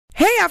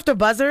Hey, After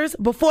Buzzers.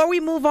 Before we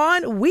move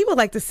on, we would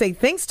like to say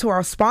thanks to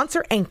our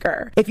sponsor,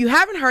 Anchor. If you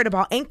haven't heard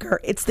about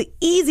Anchor, it's the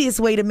easiest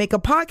way to make a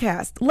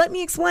podcast. Let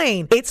me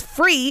explain. It's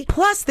free,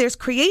 plus there's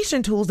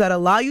creation tools that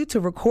allow you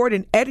to record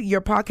and edit your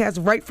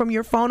podcast right from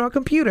your phone or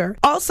computer.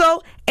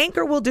 Also,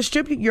 Anchor will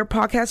distribute your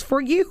podcast for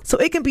you, so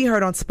it can be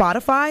heard on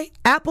Spotify,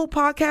 Apple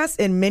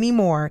Podcasts, and many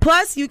more.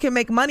 Plus, you can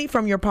make money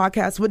from your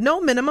podcast with no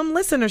minimum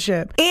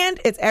listenership. And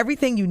it's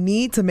everything you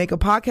need to make a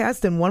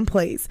podcast in one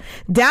place.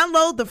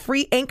 Download the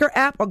free Anchor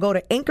app or go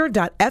to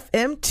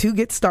anchor.fm to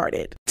get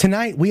started.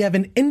 Tonight, we have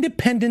an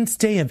Independence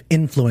Day of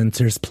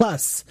influencers,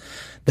 plus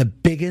the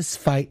biggest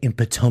fight in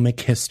Potomac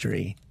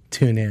history.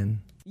 Tune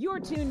in. You're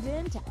tuned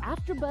in to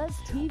AfterBuzz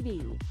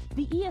TV,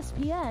 the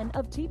ESPN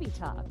of TV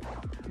talk.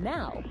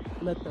 Now,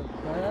 let the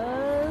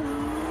buzz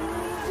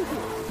begin.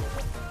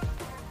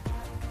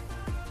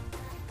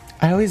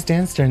 I always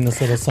dance during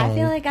this little song. I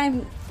feel like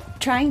I'm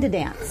trying to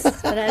dance,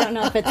 but I don't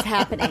know if it's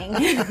happening.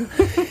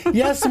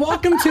 Yes,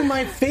 welcome to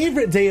my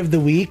favorite day of the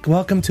week.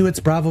 Welcome to It's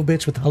Bravo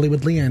Bitch with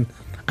Hollywood Leon.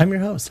 I'm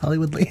your host,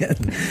 Hollywood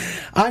Leon.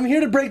 I'm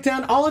here to break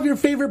down all of your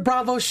favorite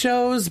Bravo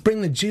shows,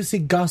 bring the juicy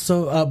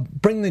gossip,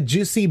 bring the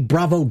juicy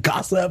Bravo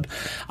gossip.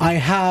 I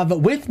have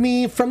with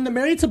me from the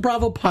Married to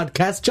Bravo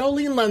podcast,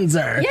 Jolene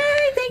Lunzer.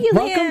 Yay, thank you,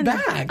 Welcome Leon.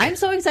 back. I'm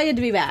so excited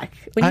to be back.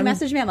 When you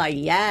messaged me, I'm like,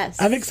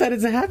 yes. I'm excited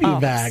to have you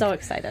back. So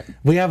excited.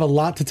 We have a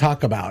lot to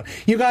talk about.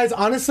 You guys,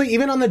 honestly,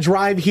 even on the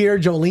drive here,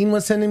 Jolene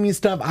was sending me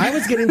stuff. I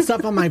was getting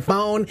stuff on my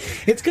phone.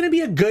 It's going to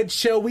be a good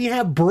show. We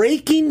have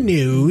breaking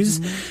news.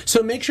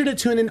 So make sure to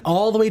tune in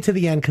all the way to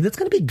the end because it's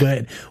going to be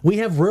good. We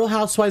have Real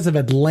Housewives of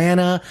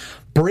Atlanta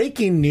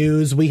breaking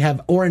news. We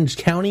have Orange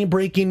County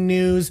breaking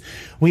news.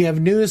 We have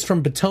news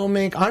from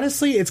Potomac.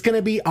 Honestly, it's going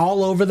to be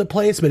all over the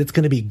place, but it's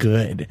going to be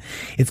good.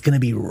 It's going to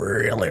be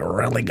really,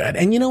 really good.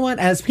 And you know what?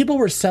 As people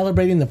were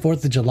celebrating the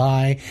 4th of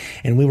July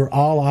and we were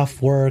all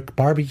off work,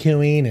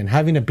 barbecuing and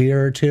having a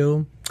beer or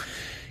two,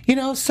 you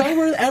know, so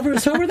were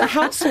the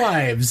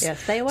housewives.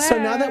 Yes, they were. So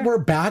now that we're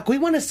back, we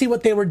want to see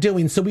what they were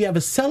doing. So we have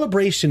a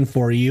celebration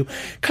for you,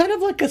 kind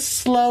of like a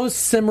slow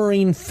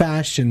simmering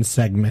fashion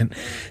segment.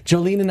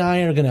 Jolene and I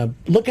are going to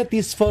look at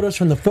these photos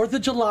from the 4th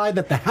of July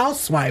that the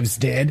housewives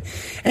did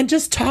and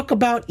just talk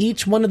about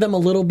each one of them a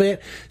little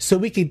bit so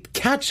we could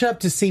catch up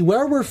to see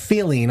where we're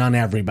feeling on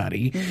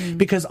everybody.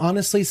 Because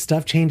honestly,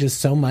 stuff changes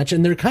so much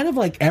and they're kind of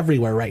like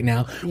everywhere right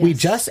now. Yes. We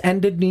just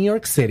ended New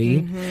York City.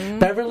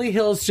 Beverly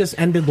Hills just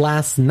ended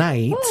last night.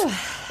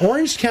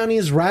 Orange County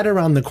is right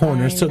around the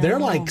corner, so they're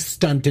like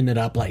stunting it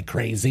up like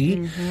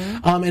crazy.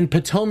 And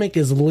Potomac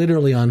is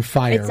literally on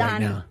fire right now.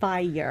 It's on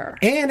fire.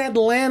 And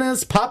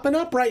Atlanta's popping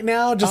up right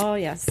now.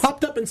 Just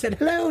popped up and said,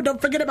 hello,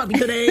 don't forget about me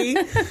today.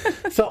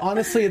 So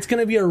honestly, it's going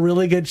to be a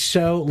really good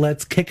show.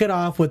 Let's kick it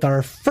off with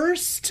our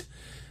first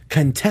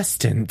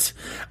contestant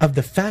of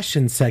the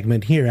fashion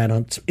segment here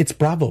at It's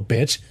Bravo,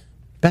 Bitch,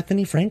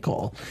 Bethany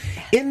Frankel.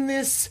 In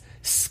this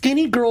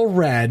skinny girl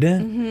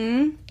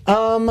red...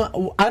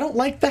 I don't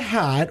like the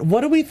hat.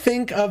 What do we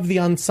think of the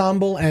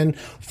ensemble and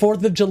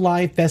 4th of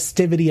July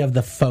festivity of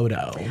the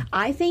photo?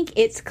 I think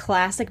it's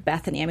classic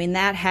Bethany. I mean,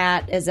 that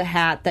hat is a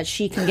hat that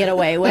she can get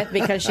away with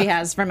because she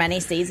has for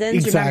many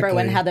seasons. Exactly. Remember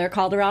when Heather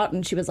called her out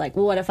and she was like,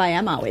 well, what if I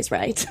am always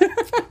right?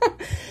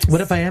 What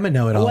if I am a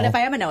know-it-all? What if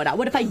I am a know-it-all?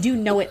 What if I do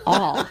know it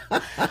all?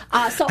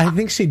 I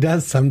think she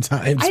does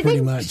sometimes,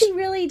 pretty much. She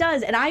really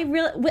does. And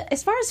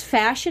as far as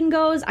fashion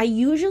goes, I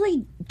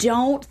usually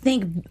don't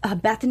think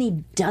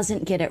Bethany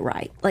doesn't get it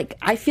right. Like,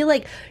 I feel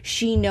like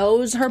she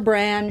knows her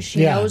brand.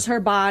 She knows her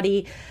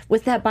body.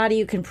 With that body,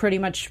 you can pretty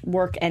much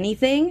work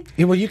anything.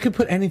 Yeah, well, you could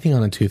put anything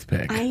on a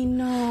toothpick. I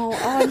know. Oh,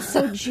 I'm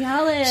so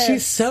jealous.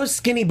 She's so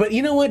skinny, but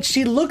you know what?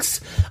 She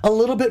looks a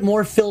little bit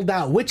more filled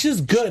out, which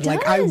is good.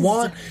 Like,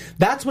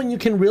 that's when you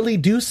can really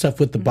do stuff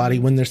with the body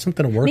when there's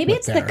something to work with. Maybe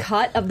it's the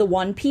cut of the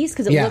one piece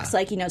because it looks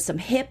like, some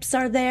hips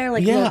are there,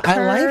 like little curves.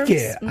 I like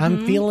it.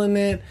 I'm feeling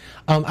it.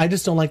 I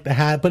just don't like the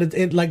hat, but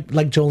it like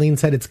Jolene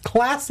said, it's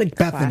classic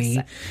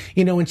Bethany.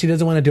 When she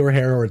doesn't want to do her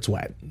hair or it's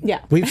wet. Yeah.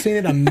 We've seen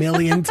it a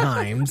million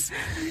times.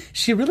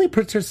 She really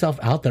puts herself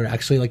out there,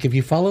 actually. Like, if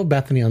you follow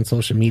Bethany on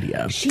social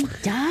media. She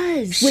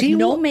does. With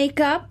no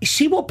makeup.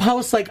 She will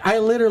post, like, I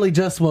literally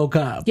just woke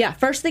up. Yeah,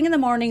 first thing in the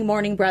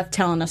morning breath,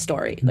 telling a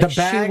story. Like, the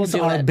bags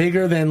are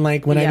bigger than,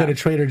 like, when I go to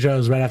Trader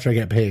Joe's right after I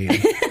get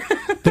paid.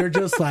 They're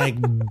just, like,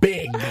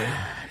 big.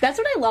 That's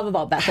what I love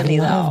about Bethany,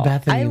 though.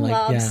 I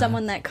love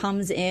someone that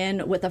comes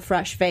in with a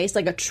fresh face,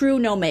 like a true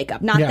no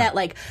makeup. Not that,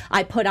 like,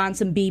 I put on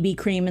some BB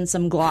cream and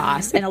some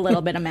gloss and a I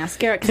bit of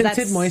mascara.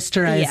 Tinted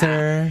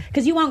moisturizer.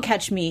 Because you won't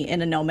catch me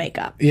in a no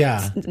makeup.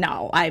 Yeah.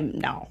 No.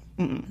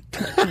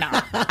 No,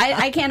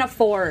 I can't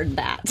afford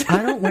that.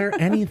 I don't wear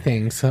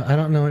anything, so I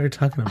don't know what you're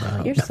talking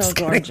about. You're so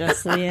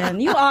gorgeous, Leon.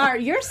 You are.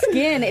 Your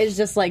skin is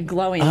just like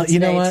glowing today, you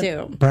know what?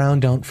 too. Brown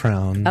don't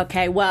frown.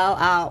 Okay,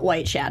 well,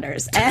 white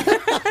shatters.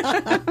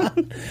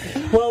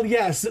 Well,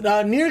 yes,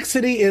 New York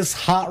City is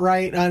hot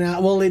right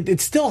now. Well,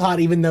 it's still hot,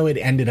 even though it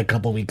ended a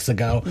couple weeks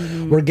ago.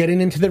 We're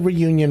getting into the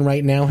reunion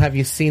right now. Have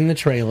you seen the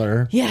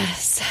trailer?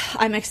 Yes,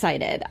 I'm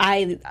excited.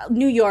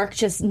 New York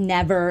just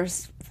never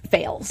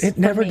fails. It for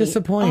never me.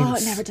 disappoints. Oh,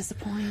 it never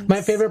disappoints.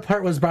 My favorite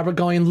part was Barbara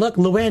going, "Look,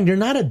 Luann, you're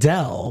not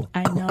Adele."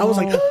 I know. I was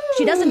like,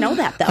 she doesn't know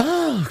that though.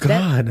 oh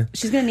God,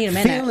 she's gonna need a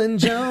minute. Feeling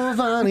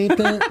Giovanni.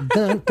 Dun,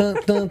 dun, dun,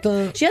 dun,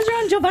 dun. She has her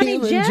own Giovanni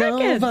Feeling jackets.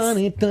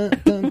 Giovanni.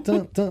 Dun, dun,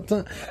 dun, dun,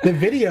 dun. The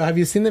video. Have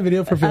you seen the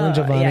video for Feeling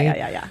Giovanni?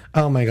 Yeah.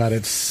 Oh my God,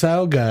 it's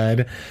so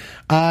good.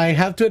 I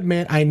have to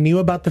admit, I knew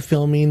about the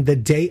filming the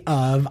day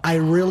of. I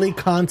really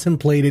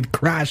contemplated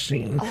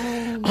crashing.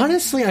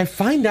 Honestly, I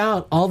find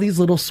out all these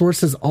little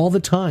sources all the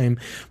time,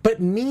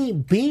 but me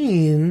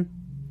being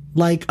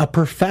like a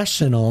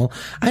professional,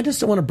 I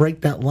just don't want to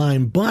break that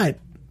line, but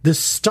the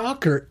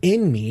stalker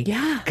in me,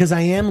 because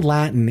I am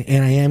Latin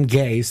and I am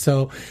gay,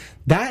 so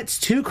that's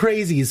two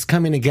crazies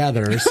coming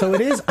together. So it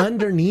is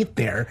underneath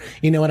there.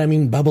 You know what I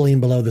mean? Bubbling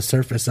below the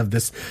surface of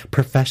this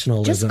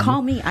professionalism. Just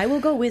call me. I will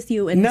go with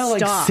you and No,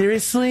 stalk. like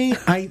seriously,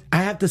 I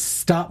have to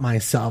stop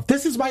myself.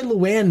 This is why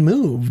Luann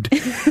moved.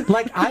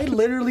 Like I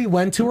literally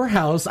went to her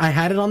house. I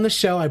had it on the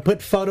show. I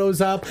put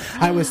photos up.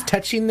 I was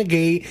touching the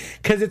gate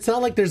because it's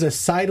not like there's a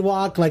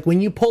sidewalk. Like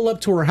when you pull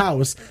up to her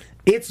house,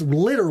 it's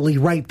literally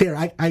right there.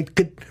 I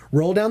could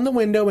roll down the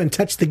window and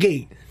touch the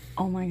gate.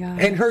 Oh my God.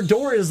 And her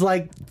door is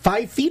like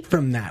 5 feet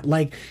from that.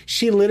 Like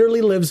she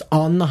literally lives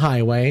on the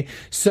highway.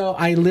 So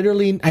I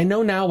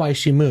know now why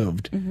she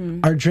moved.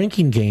 Our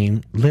drinking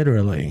game,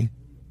 literally.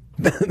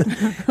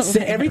 So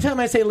every time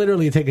I say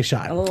literally, take a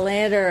shot.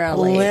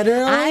 Literally.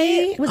 Literally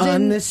I was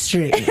on the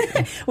street.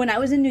 When I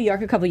was in New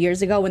York a couple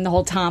years ago, when the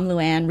whole Tom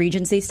Luann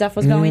Regency stuff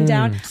was going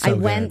down, so I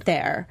went good.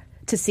 there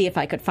to see if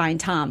I could find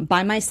Tom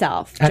by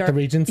myself. At the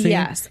Regency?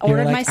 Yes. You were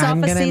Ordered like, myself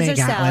 "I'm a gonna Caesar make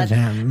out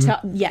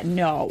salad. with him."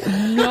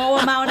 No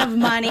amount of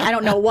money. I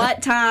don't know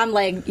what Tom,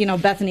 like,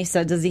 Bethany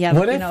said, does he have,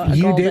 What a if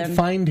you golden... did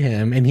find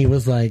him and he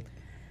was like,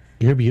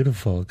 "You're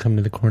beautiful. Come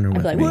to the corner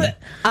with Like, me." "What?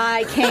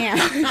 I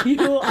can't.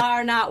 You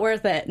are not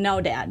worth it.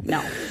 No, Dad.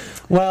 No."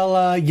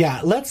 Well, yeah,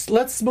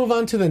 let's move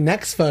on to the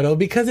next photo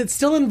because it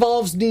still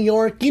involves New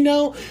York.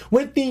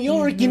 With New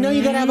York, you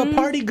gotta have a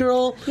party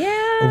girl.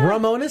 Yeah.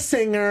 Ramona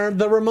Singer.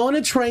 The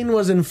Ramona train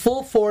was in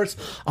full force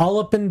all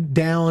up and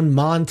down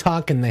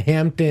Montauk and the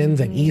Hamptons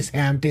and East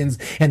Hamptons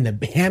and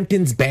the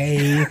Hamptons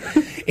Bay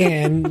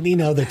and,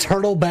 the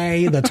Turtle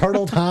Bay, the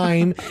Turtle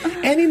Time.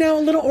 And, a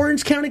little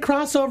Orange County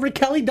crossover.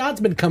 Kelly Dodd's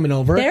been coming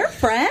over. They're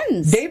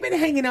friends. They've been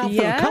hanging out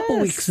for a couple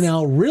weeks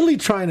now, really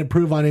trying to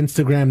prove on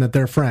Instagram that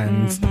they're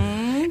friends.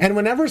 And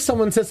whenever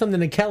someone says something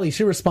to Kelly,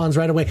 she responds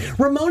right away.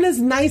 Ramona's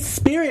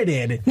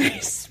nice-spirited.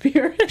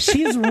 Nice-spirited.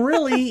 She's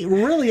really,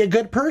 really a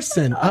good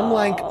person. I'm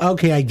like,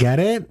 okay, I get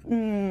it.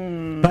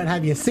 But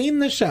have you seen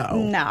the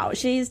show? No,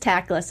 she's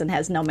tactless and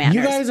has no manners.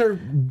 You guys are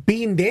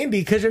being dandy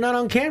because you're not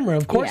on camera.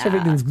 Of course,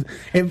 everything's...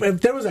 If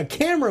there was a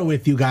camera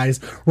with you guys,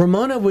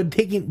 Ramona would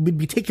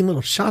be taking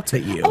little shots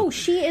at you. Oh,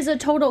 she is a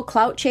total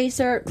clout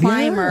chaser,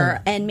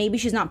 climber, and maybe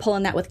she's not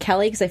pulling that with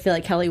Kelly because I feel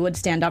like Kelly would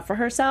stand up for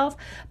herself.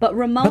 But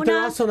Ramona... But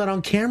they're also not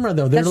on camera,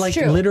 though. They're That's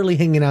true. Literally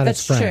hanging out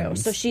That's as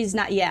friends. true. So she's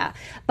not,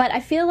 But I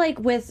feel like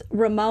with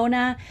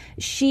Ramona,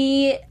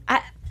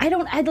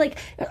 I'd like,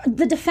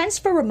 the defense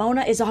for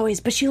Ramona is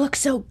always, but she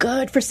looks so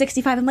good for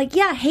 65. I'm like,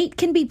 yeah, hate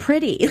can be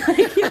pretty.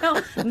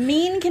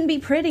 Mean can be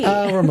pretty.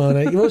 Oh,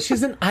 Ramona. Well,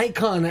 she's an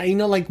icon.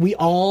 We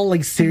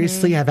all,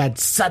 seriously have had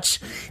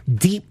such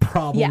deep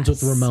problems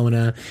with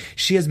Ramona.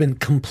 She has been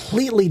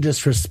completely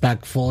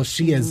disrespectful.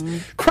 She has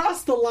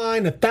crossed the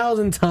line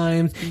 1,000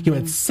 times. You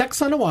had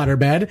sex on a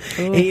waterbed.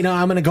 And,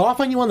 I'm going to go off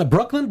on you on the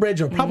Brooklyn Bridge.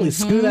 You'll probably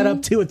screw that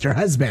up, too, with your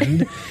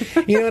husband.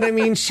 You know what I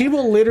mean? She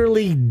will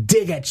literally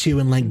dig at you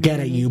and, get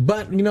at you.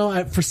 But,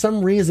 for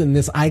some reason,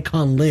 this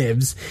icon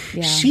lives.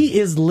 Yeah. She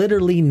is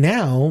literally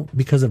now,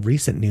 because of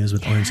recent news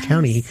with Orange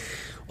County,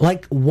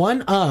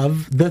 one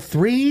of the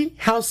 3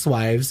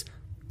 housewives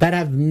that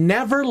have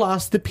never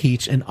lost the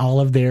peach in all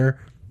of their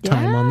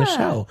time on the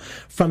show.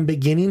 From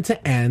beginning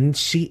to end,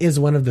 she is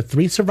one of the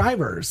 3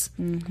 survivors.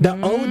 The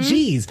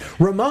OGs.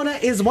 Ramona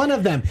is one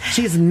of them.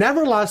 She's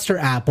never lost her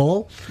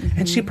apple,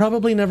 and she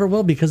probably never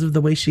will because of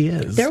the way she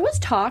is. There was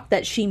talk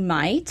that she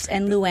might,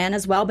 and Luann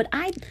as well, but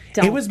I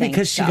don't It was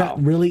because she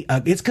got really...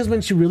 it's because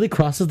when she really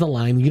crosses the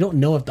line, you don't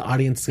know if the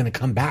audience is going to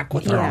come back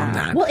with her on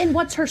that. Well, and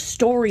what's her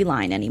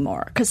storyline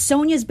anymore? Because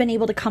Sonja's been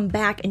able to come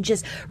back and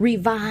just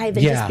revive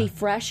and just be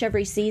fresh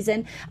every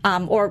season,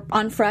 or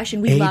unfresh,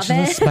 and we love it.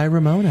 Ageless by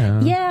Ramona.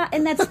 Yeah,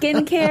 and that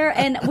skincare,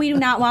 and we do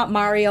not want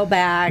Mario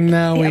back.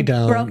 No, we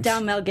don't. Broke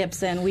down Mel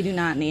Gibson. We do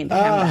not need him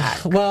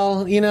back.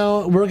 Well,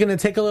 we're going to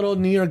take a little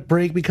New York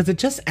break because it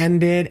just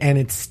ended and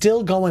it's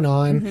still going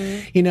on.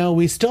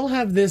 We still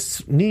have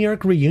this New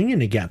York reunion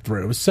to get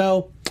through.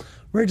 So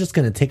we're just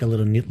going to take a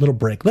little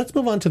break. Let's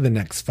move on to the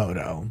next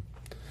photo.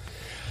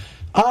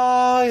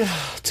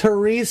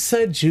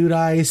 Teresa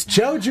Giudice,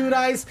 Joe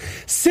Giudice,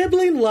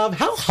 sibling love.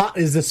 How hot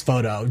is this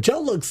photo? Joe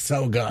looks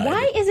so good.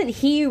 Why isn't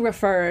he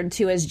referred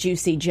to as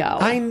Juicy Joe?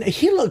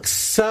 He looks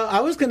so...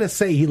 I was going to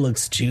say he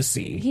looks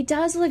juicy. He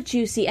does look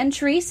juicy. And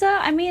Teresa,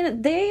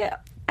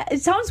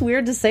 it sounds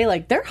weird to say,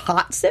 like, they're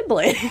hot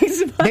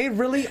siblings. They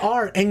really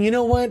are. And you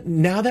know what?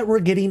 Now that we're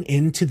getting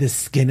into the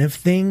skin of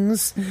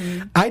things,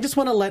 I just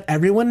want to let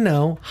everyone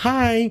know,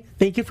 hi,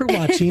 thank you for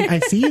watching. I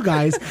see you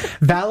guys.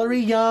 Valerie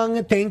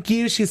Young, thank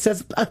you. She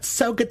says, it's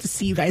so good to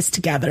see you guys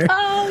together.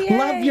 Oh, yay.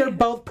 Love your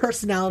both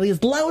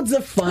personalities. Loads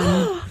of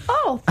fun.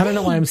 Oh, I don't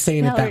know why I'm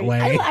saying it that way.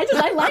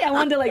 I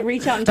wanted to, like,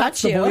 reach out and touch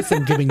That's the you. voice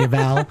I'm giving you,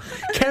 Val.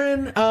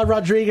 Karen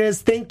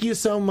Rodriguez, thank you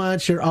so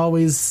much. You're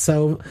always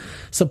so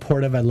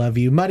supportive. I love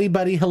you. Muddy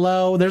Buddy,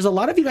 hello. There's a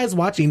lot of you guys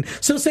watching,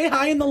 so say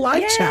hi in the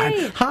live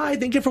chat. Hi,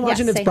 thank you for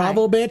watching. Yes, It's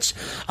Bravo, bitch.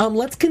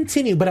 Let's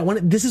continue,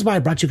 but this is why I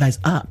brought you guys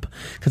up,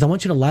 because I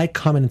want you to like,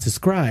 comment, and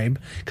subscribe,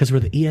 because we're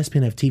the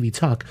ESPN of TV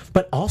Talk,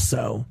 but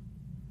also,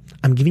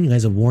 I'm giving you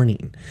guys a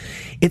warning.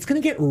 It's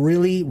going to get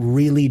really,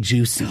 really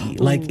juicy.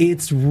 Like, we're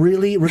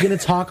going to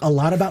talk a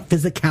lot about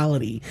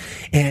physicality.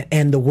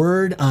 And the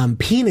word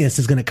penis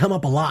is going to come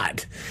up a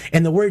lot.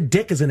 And the word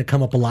dick is going to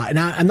come up a lot. And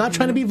I'm not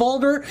trying to be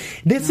vulgar.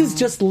 This is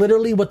just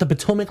literally what the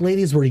Potomac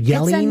ladies were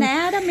yelling. It's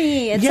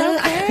anatomy. It's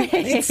okay.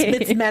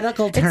 It's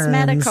medical terms. It's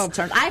medical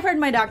terms. I've heard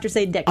my doctor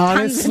say dick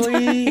Honestly, tons of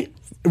times.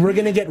 We're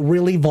going to get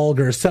really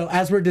vulgar. So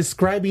as we're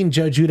describing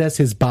Joe Judas,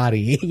 his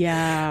body,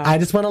 I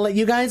just want to let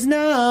you guys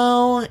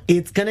know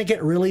it's going to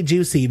get really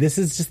juicy. This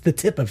is just the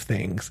tip of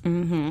things.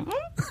 All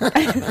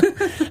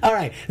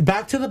right,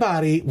 back to the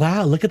body.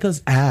 Wow, look at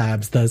those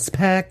abs, those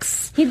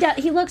pecs.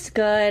 He looks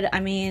good. I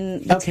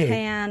mean, the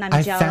tan, I'm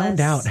jealous. I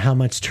found out how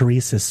much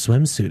Teresa's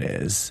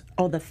swimsuit is.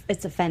 Oh,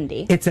 it's a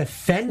Fendi. It's a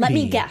Fendi. Let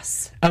me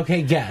guess.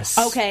 Okay, guess.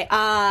 Okay,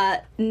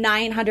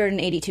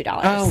 $982.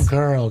 Oh,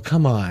 girl,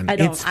 come on.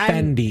 It's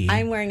Fendi.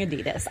 I'm wearing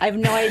Adidas. I have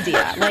no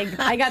idea. Like,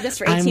 I got this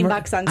for $18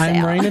 on sale.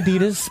 I'm wearing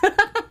Adidas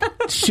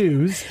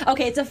shoes.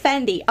 Okay, it's a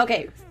Fendi.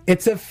 Okay.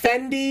 It's a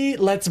Fendi.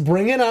 Let's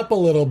bring it up a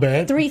little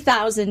bit.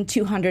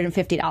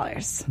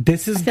 $3,250.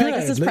 This is good. Like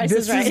this is Price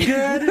is Right. This is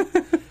good.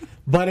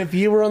 But if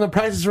you were on The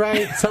Price is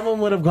Right, someone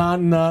would have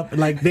gone up,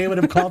 like they would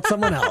have called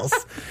someone else.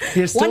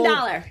 You're still,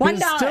 $1. You're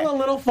still a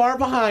little far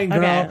behind,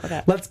 girl.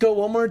 Okay. Let's go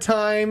one more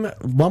time.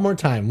 One more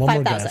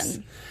 $5,000. guess.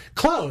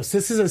 Close.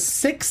 This is a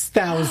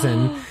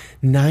 $6,900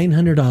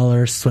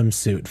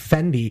 swimsuit,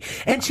 Fendi,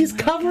 and she's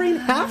covering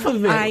half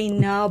of it. I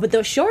know, but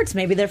those shorts,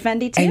 maybe they're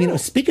Fendi too.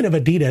 And speaking of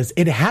Adidas,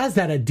 it has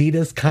that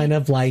Adidas kind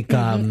of like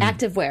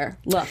activewear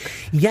look.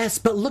 Yes,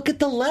 but look at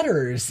the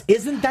letters.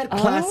 Isn't that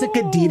classic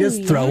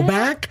Adidas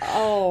throwback?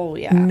 Oh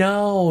yeah.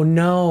 No,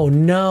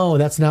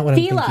 that's not what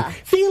I'm thinking.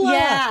 Fila.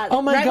 Yeah.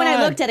 Oh my god. Right when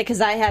I looked at it,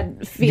 because I had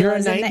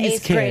Filas in the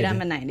 8th grade.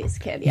 I'm a 90s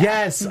kid. Yeah.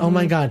 Yes. Oh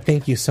my god.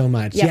 Thank you so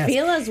much. Yeah.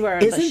 Yes. Filas were.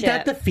 Isn't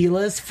that the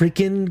Fila's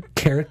freaking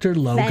character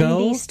logo?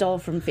 Fendi stole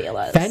from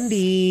Fila's.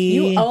 Fendi.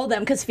 You owe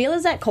them, because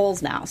Fila's at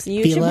Kohl's now, so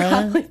you should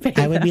probably pay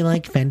them. I would be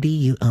like, Fendi,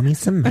 you owe me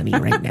some money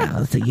right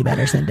now, so you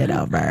better send it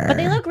over. But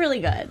they look really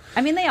good.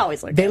 I mean, they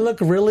always look good. They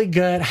look really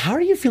good. How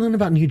are you feeling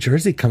about New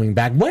Jersey coming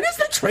back? When is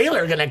the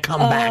trailer going to come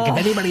back? If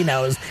anybody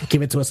knows,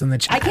 give it to us in the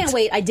chat. I can't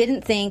wait. I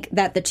didn't think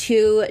that the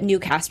 2 new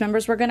cast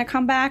members were going to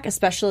come back,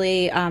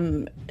 especially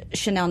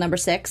Chanel number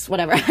 6,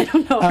 whatever. I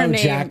don't know her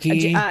name.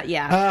 Jackie.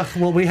 Yeah.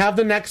 Well, we have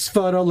the next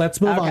photo. Let's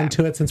move on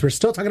to it since we're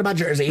still talking about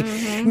Jersey.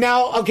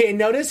 Now, okay,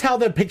 notice how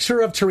the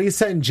picture of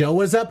Teresa and Joe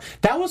was up?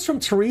 That was from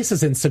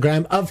Teresa's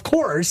Instagram. Of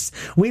course,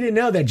 we didn't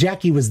know that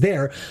Jackie was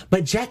there,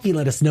 but Jackie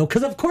let us know,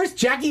 because of course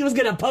Jackie was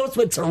going to post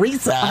with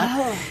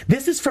Teresa.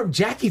 This is from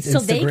Jackie's Instagram. So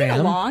they get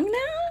along now?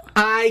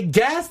 I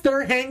guess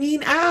they're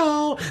hanging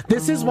out.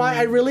 This is why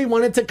I really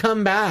wanted to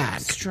come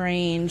back.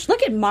 Strange.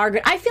 Look at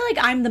Margaret. I feel like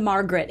I'm the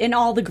Margaret in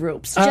all the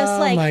groups. Just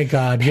oh my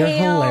God, you're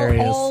pale,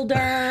 hilarious.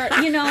 Older,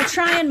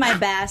 trying my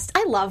best.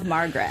 I love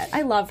Margaret.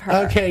 I love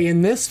her. Okay,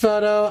 in this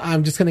photo,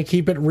 I'm just going to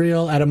keep it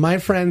real. Out of my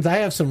friends, I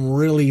have some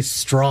really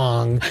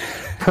strong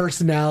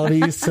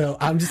personalities. So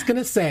I'm just going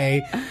to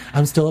say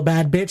I'm still a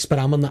bad bitch, but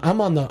I'm on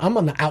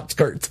the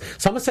outskirts.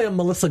 So I'm going to say I'm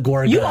Melissa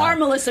Gorga. You are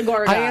Melissa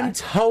Gorga. I am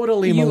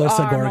totally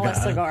Melissa Gorga.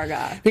 Melissa Gorga.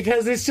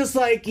 Because it's just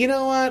like, you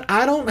know what?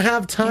 I don't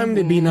have time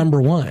to be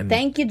number 1.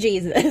 Thank you,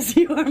 Jesus.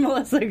 You are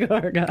Melissa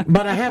Gorga.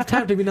 But I have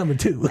time to be number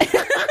 2.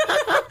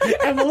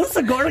 And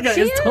Melissa Gorga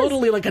is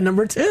totally like a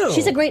number 2.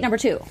 She's a great number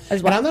 2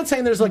 as well. And I'm not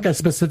saying there's like a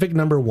specific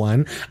number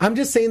 1. I'm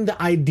just saying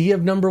the idea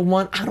of number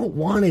 1, I don't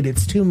want it.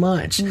 It's too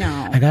much.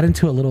 No. I got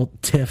into a little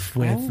tiff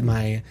with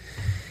my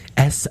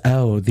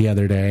SO the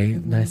other day,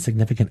 my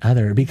significant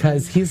other,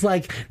 because he's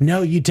like,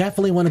 no, you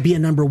definitely want to be a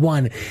number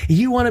 1.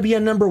 You want to be a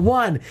number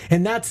 1.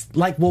 And that's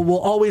like, well, we'll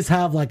always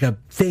have like a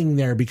thing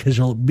there because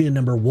you'll be a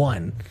number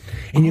 1.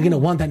 And you're going to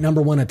want that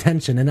number 1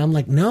 attention. And I'm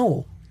like,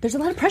 no. There's a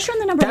lot of pressure on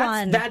the number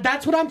 1.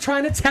 That's what I'm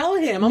trying to tell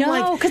him. I'm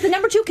no, because the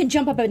number 2 can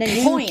jump up at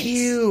any point. Thank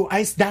you.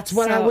 That's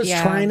what I was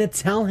trying to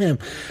tell him.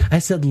 I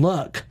said,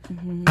 look,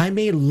 I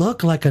may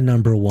look like a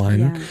number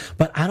 1,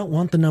 but I don't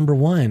want the number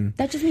 1.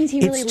 That just means he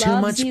really it's loves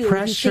too much you.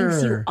 pressure. He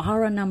thinks you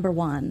are a number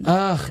 1.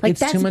 Ugh, like, it's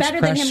that's too much better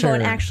pressure. than him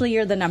going, actually,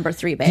 you're the number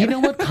 3, babe. Do you know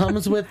what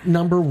comes with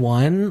number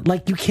 1?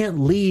 Like, you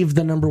can't leave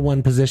the number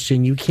 1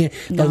 position. You can't,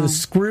 the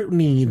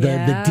scrutiny,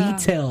 the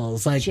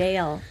details. Like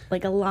jail.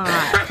 Like, a lot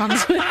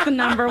comes with the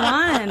number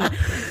 1. man.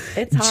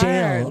 It's hard.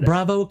 Jail,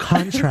 Bravo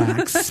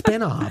contracts,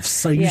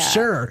 spinoffs. Are you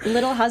sure?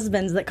 Little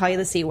husbands that call you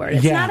the C word.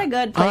 It's not a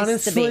good place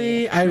Honestly, to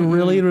be. I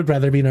really would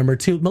rather be number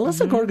 2.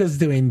 Melissa Gorga's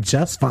doing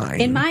just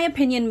fine. In my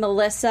opinion,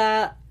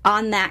 Melissa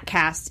on that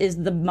cast is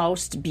the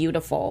most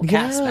beautiful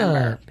cast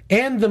member.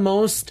 And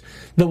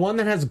the one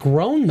that has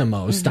grown the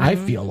most, I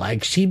feel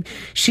like. She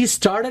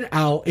started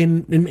out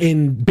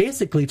in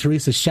basically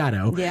Teresa's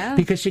shadow. Yeah.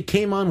 Because she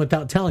came on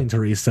without telling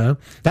Teresa.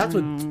 That's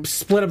what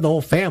split up the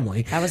whole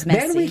family. That was messy.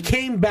 Then we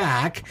came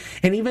back,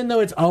 and even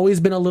though it's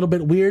always been a little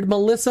bit weird,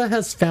 Melissa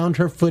has found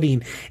her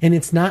footing. And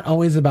it's not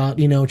always about,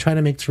 trying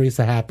to make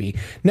Teresa happy.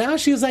 Now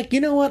she's like,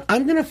 you know what?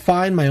 I'm going to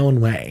find my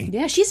own way.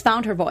 Yeah, she's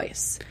found her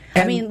voice.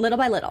 Little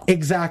by little.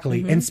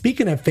 Exactly. And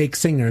speaking of fake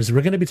singers,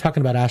 we're going to be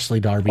talking about Ashley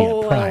Darby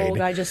at Pride.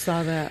 Oh, I just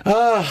saw that.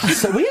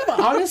 So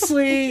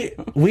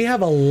we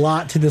have a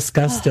lot to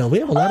discuss still. We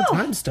have a lot of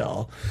time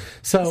still.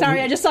 So Sorry,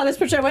 I just saw this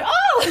picture. I went,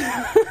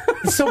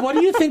 So what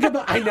do you think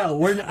about? I know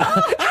we're.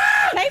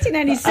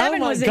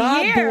 1997 was a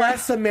year. God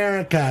bless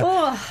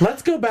America.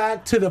 Let's go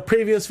back to the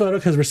previous photo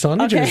because we're still in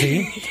New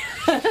Jersey.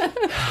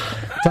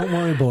 Don't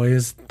worry,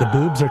 boys. The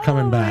boobs are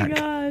coming back.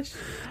 Oh my gosh.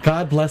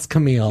 God bless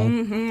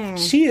Camille.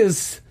 She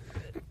is.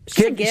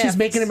 She's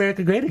making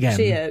America great again.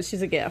 She is.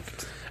 She's a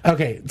gift.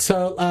 Okay,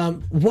 so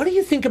what do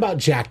you think about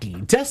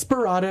Jackie?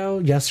 Desperado,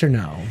 yes or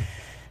no?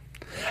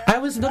 I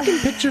was looking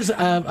pictures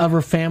of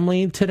her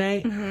family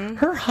today.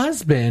 Her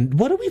husband,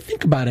 what do we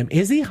think about him?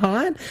 Is he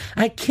hot?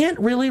 I can't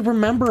really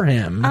remember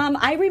him.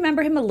 I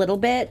remember him a little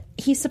bit.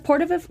 He's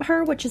supportive of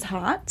her, which is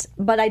hot,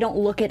 but I don't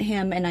look at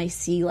him and I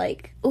see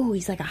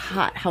he's like a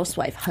hot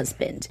housewife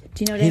husband.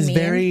 Do you know what I mean? He's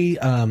very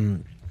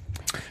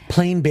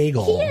plain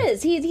bagel. He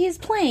is. He's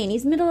plain.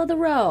 He's middle of the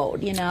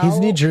road, He's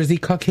New Jersey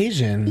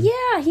Caucasian.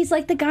 Yeah, he's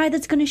like the guy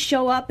that's going to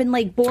show up in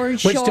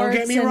board shorts. Which, don't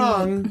get me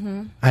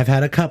wrong, I've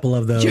had a couple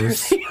of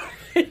those.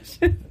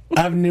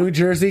 Of New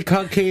Jersey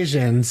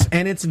Caucasians,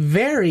 and it's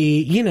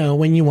very,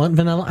 when you want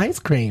vanilla ice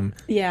cream.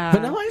 Yeah.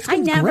 Vanilla ice cream.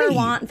 I never great.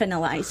 want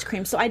vanilla ice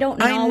cream, so I don't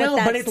know. I know,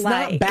 what that's but it's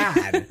like. not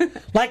bad.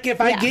 Like if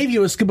I gave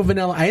you a scoop of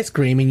vanilla ice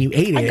cream and you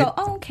ate it, I'd go,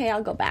 okay,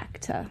 I'll go back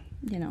to,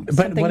 But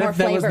something what more if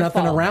there was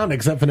nothing flavorful. around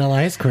except vanilla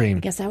ice cream? I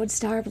guess I would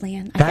starve,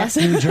 Leanne. That's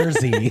New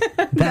Jersey.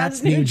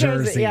 That's New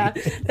Jersey. Yeah,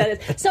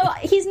 that is. So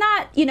he's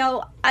not,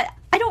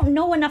 I don't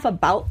know enough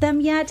about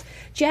them yet.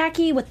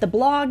 Jackie with the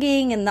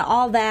blogging and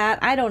all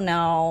that, I don't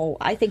know.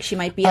 I think she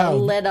might be a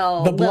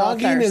little The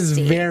blogging thirsty. is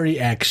very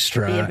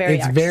extra.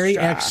 It's very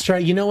extra.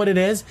 You know what it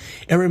is?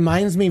 It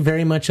reminds me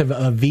very much of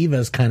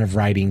Aviva's kind of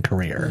writing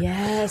career.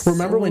 Yes.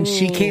 Remember when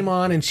she came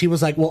on and she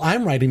was like, well,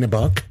 I'm writing a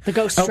book. The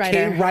ghostwriter.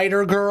 Okay,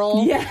 writer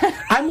girl. Yeah.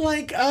 I'm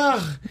like,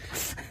 ugh.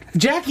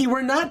 Jackie,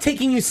 we're not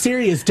taking you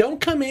serious. Don't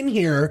come in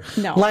here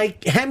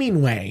like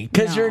Hemingway,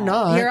 because you're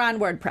not. You're on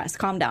WordPress.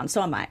 Calm down.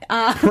 So am I.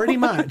 Pretty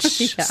much.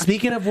 Yeah.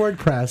 Speaking of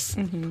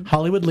WordPress,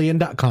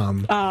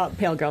 HollywoodLeon.com.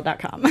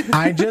 PaleGirl.com.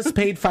 I just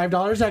paid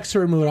 $5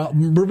 extra to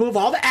remove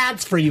all the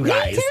ads for you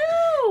guys. Me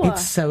too.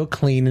 It's so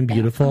clean and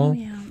beautiful. Oh,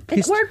 yeah.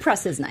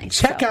 WordPress is nice.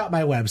 Check out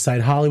my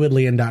website,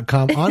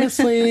 HollywoodLeon.com.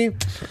 Honestly...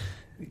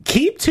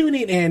 Keep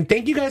tuning in.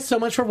 Thank you guys so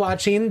much for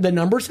watching. The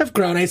numbers have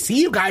grown. I see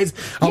you guys.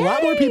 A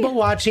lot more people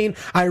watching.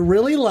 I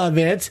really love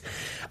it.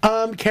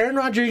 Karen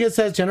Rodriguez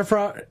says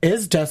Jennifer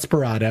is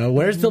Desperado.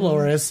 Where's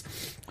Dolores?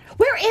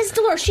 Where is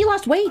Dolores? She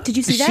lost weight. Did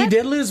you see that? She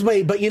did lose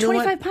weight, but you know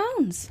what? 25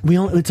 pounds.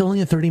 It's only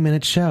a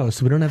 30-minute show,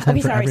 so we don't have time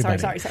for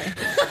everybody. Sorry.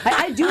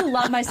 I do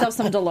love myself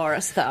some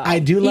Dolores, though. I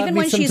do love Even me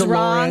when some she's Dolores.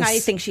 wrong, I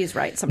think she's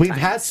right sometimes. We've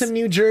had some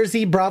New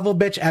Jersey Bravo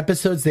Bitch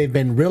episodes. They've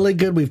been really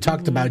good. We've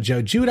talked about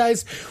Joe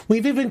Giudice.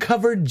 We've even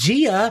covered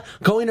Gia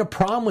going to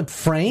prom with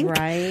Frank.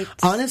 Right.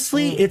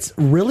 Honestly, it's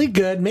really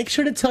good. Make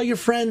sure to tell your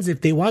friends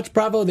if they watch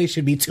Bravo, they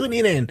should be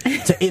tuning in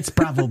to It's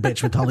Bravo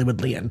Bitch with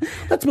Hollywood Leon.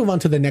 Let's move on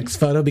to the next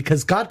photo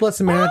because God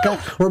bless America.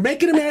 We're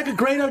making America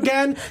great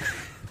again.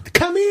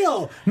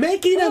 Camille,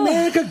 making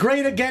America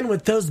great again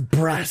with those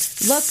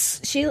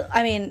breasts. She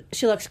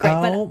looks great.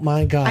 Oh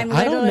my God.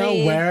 I don't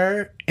know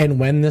where and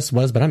when this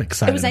was, but I'm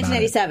excited. It was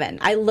 1997.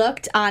 I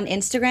looked on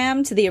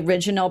Instagram to the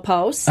original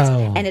post,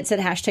 and it said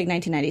hashtag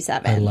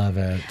 1997. I love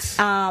it.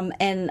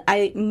 And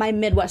my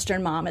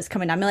Midwestern mom is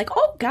coming down. I'm like,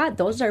 oh God,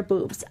 those are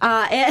boobs.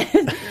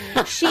 And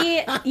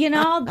she,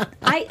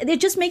 it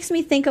just makes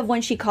me think of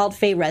when she called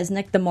Faye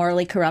Resnick the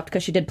morally corrupt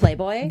because she did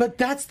Playboy. But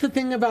that's the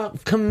thing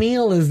about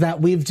Camille is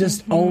that we've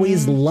just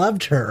always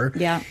loved her.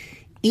 Yeah.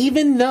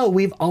 Even though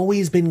we've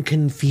always been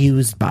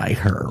confused by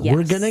her. Yes.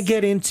 We're going to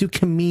get into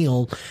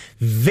Camille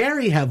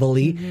very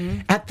heavily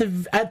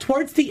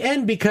towards the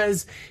end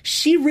because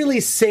she really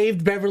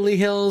saved Beverly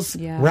Hills,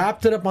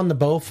 wrapped it up on the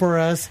bow for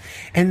us,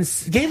 and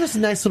gave us a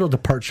nice little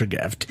departure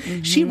gift.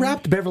 She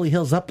wrapped Beverly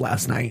Hills up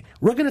last night.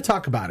 We're going to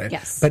talk about it,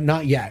 but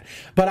not yet.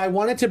 But I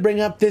wanted to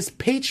bring up this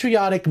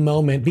patriotic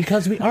moment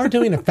because we are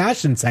doing a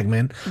fashion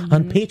segment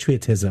on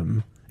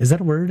patriotism. Is that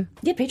a word?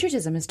 Yeah,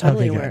 patriotism is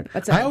totally a word.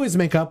 I always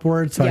make up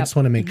words, so I just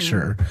want to make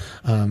sure.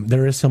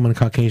 There is someone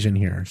Caucasian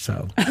here,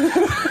 so.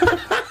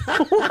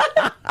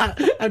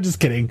 I'm just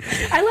kidding.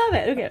 I love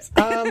it. Who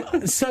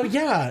cares? So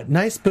yeah,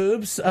 nice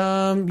boobs.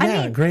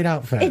 Great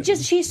outfit.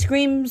 She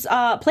screams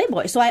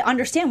Playboy, so I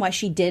understand why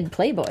she did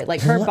Playboy.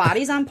 Like, her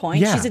body's on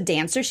point. Yeah. She's a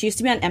dancer. She used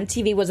to be on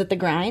MTV. Was it The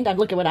Grind?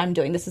 Look at what I'm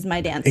doing. This is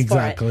my dance.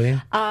 Exactly.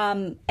 For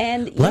it.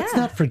 And let's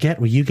not forget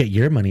where you get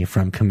your money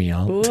from,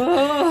 Camille.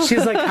 Ooh.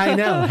 She's like, I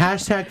know.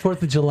 Hashtag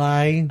 4th of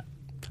July.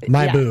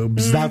 My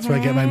boobs. That's where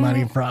I get my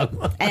money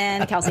from.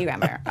 And Kelsey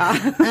Grammer.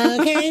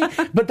 Okay.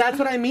 But that's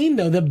what I mean,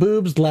 though. The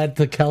boobs led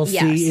to Kelsey.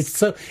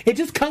 Yes. It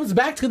just comes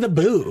back to the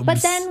boobs.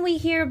 But then we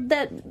hear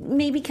that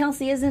maybe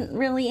Kelsey isn't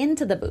really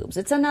into the boobs.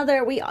 It's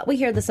another, we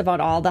hear this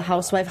about all the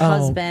housewife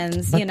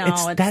husbands, you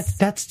know.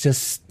 That's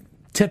just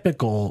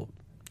typical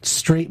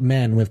straight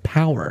men with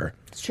power.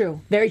 It's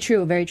true. Very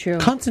true. Very true.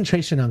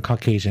 Concentration on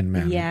Caucasian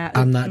men. Yeah.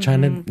 I'm not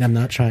trying.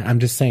 I'm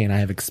just saying I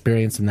have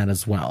experience in that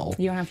as well.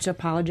 You don't have to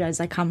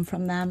apologize. I come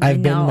from them.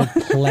 I've been with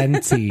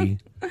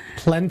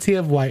plenty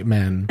of white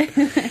men.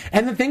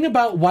 And the thing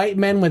about white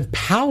men with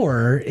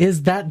power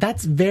is that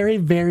that's very,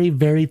 very,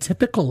 very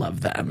typical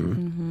of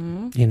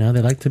them. You know,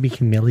 they like to be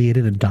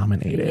humiliated and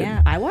dominated.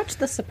 Yeah, I watched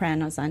The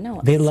Sopranos. I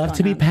know. They love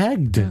to be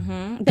pegged.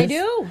 They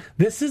do.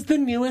 This is the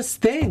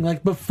newest thing.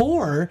 Like,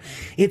 before,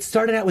 it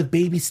started out with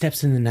baby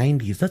steps in the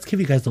 90s. Let's give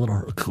you guys a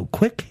little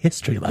quick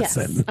history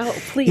lesson. Yes. Oh,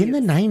 please. In the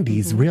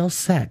 90s, Real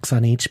Sex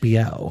on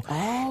HBO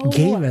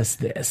gave us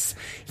this.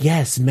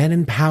 Yes, men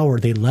in power,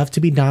 they love to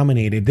be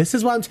dominated. This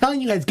is what I'm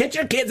telling you guys. Get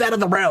your kids out of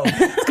the room.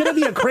 It's going to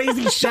be a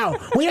crazy show.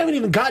 We haven't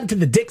even gotten to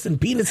the dicks and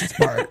penises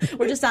part.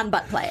 We're just on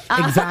butt play.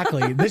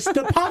 Exactly.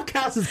 The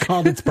podcast is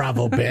called It's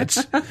Bravo, bitch.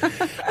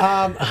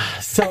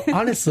 So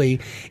honestly,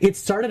 it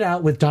started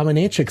out with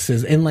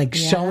dominatrixes and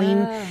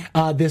showing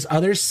this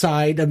other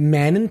side of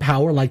men in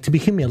power like to be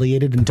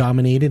humiliated and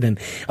dominated, and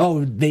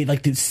they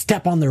like to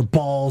step on their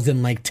balls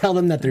and tell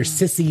them that they're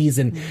sissies,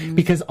 and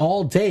because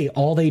all day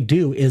all they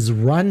do is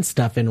run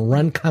stuff and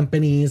run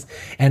companies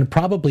and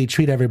probably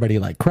treat everybody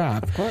like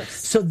crap. Of course.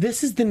 So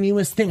this is the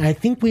newest thing. I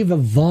think we've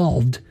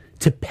evolved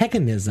to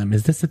paganism.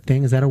 Is this a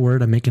thing? Is that a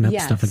word? I'm making up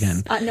stuff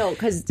again. No,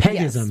 because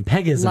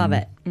Pegism. Love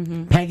it.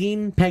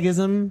 Pegging,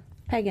 pegism.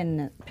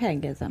 Paganism.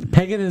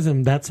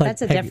 Paganism. That's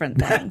a different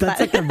thing. That's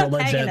like a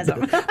religion.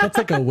 That's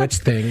like a witch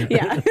thing.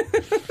 Yeah.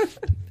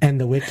 And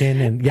the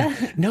Wiccan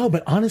and no,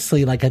 but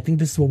honestly, I think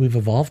this is what we've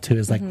evolved to.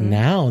 Is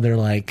now they're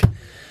like,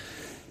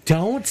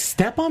 don't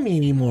step on me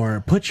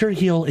anymore. Put your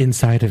heel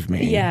inside of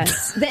me.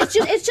 Yes.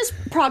 It's just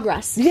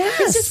progress. Yes.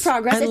 It's just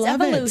progress. I It's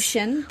love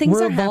evolution. it. Things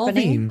We're are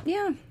happening. evolving.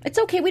 Yeah. It's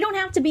okay. We don't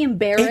have to be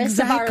embarrassed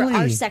of Exactly.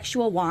 our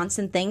sexual wants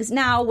and things.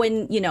 Now,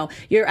 when,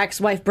 your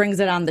ex-wife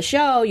brings it on the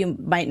show, you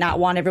might not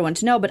want everyone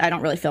to know, but I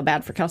don't really feel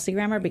bad for Kelsey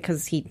Grammer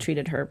because he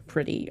treated her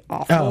pretty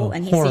awful.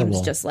 And he horrible.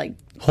 seems just like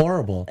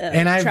horrible.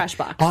 And trash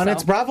box. On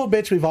It's Bravo,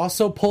 bitch, we've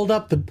also pulled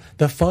up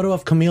the photo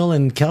of Camille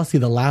and Kelsey,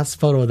 the last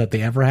photo that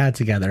they ever had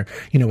together,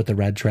 with the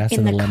red dress in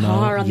and the limo.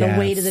 car on the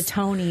way to the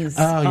Tonys.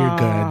 Oh, you're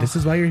good. This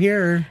is why you're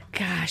here.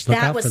 Gosh, Look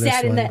that out was for this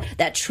sad. In one.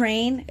 that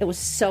train, it was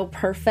so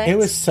perfect. It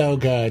was so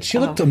good. She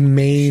looked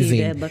amazing.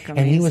 She did look amazing.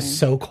 And he was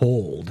so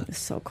cold.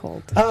 So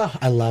cold. Oh,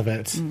 I love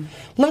it.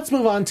 Let's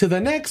move on to the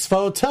next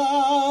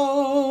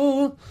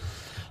photo.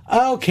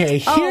 Okay,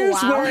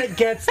 here's where it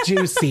gets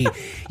juicy.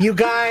 You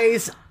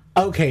guys...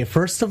 Okay,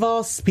 first of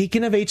all,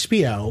 speaking of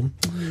HBO,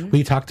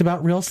 we talked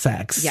about Real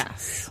Sex.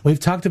 Yes.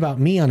 We've talked about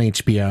me on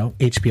HBO,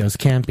 HBO's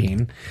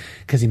Camping,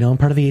 because I'm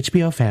part of the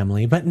HBO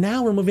family. But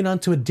now we're moving on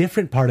to a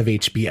different part of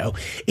HBO.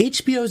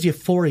 HBO's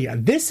Euphoria.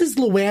 This is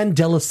Luann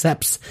de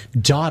Lesseps'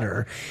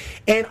 daughter.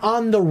 And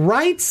on the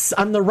right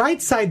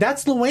side,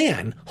 that's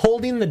Luann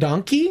holding the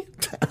donkey.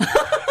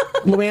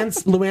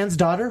 Luann's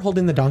daughter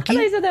holding the donkey. I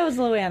thought you said that was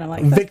Luann. I'm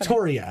like,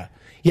 Victoria.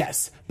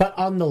 Yes. But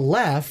on the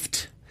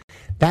left...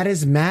 That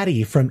is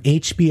Maddie from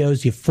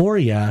HBO's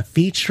Euphoria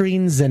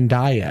featuring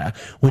Zendaya,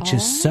 which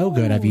is so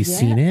good. Have you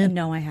seen it?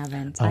 No, I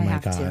haven't. Oh I my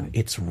have God. to.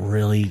 It's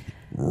really,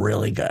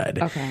 really good.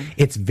 Okay.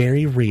 It's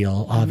very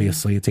real.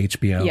 Obviously, it's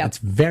HBO. Yep. It's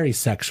very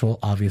sexual.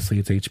 Obviously,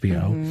 it's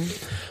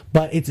HBO.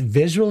 But it's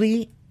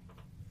visually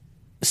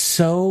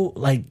so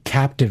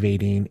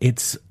captivating.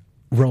 It's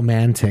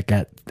romantic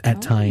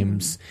at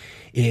times.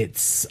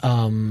 It's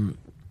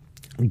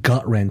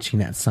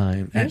gut-wrenching at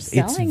times.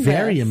 It's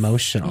very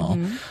emotional.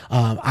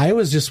 I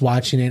was just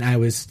watching it. I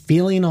was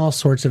feeling all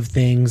sorts of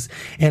things,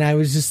 and I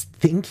was just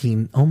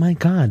thinking, oh my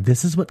God,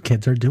 this is what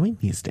kids are doing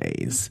these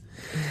days.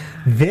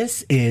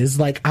 This is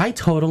I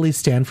totally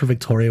stand for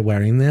Victoria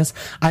wearing this.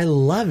 I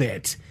love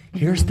it.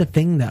 Here's the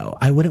thing, though.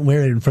 I wouldn't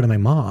wear it in front of my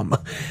mom.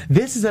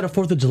 This is at a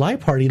 4th of July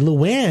party.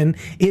 Luann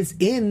is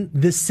in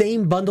the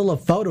same bundle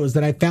of photos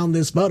that I found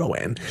this photo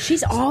in.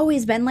 She's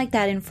always been like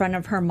that in front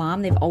of her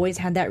mom. They've always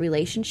had that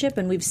relationship,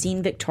 and we've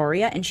seen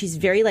Victoria, and she's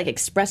very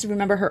expressive.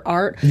 Remember her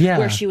art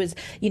where she was,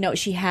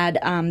 she had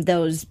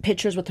those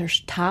pictures with her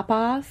top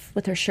off,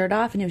 with her shirt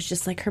off, and it was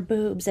just her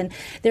boobs. And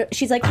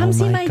she's like, come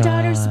see my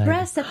daughter's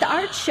breasts at the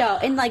art show.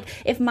 And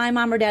if my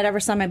mom or dad ever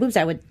saw my boobs,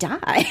 I would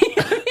die.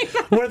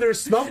 Where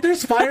there's smoke,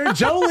 there's fire.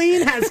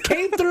 Jolene has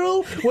came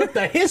through with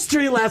the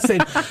history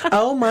lesson.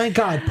 Oh my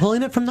God,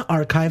 pulling it from the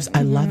archives.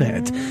 I love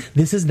it.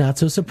 This is not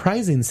so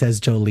surprising, says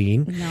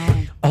Jolene.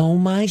 No. Oh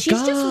my God.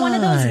 She's just one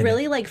of those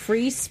really like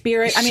free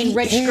spirit. I mean,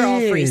 rich girl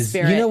free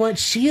spirit. You know what?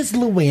 She is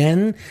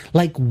Luann,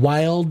 like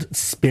wild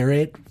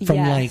spirit from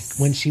like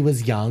when she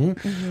was young.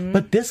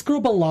 But this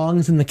girl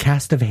belongs in the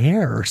cast of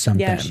Hair or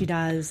something. Yeah, she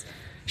does.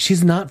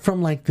 She's not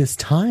from like this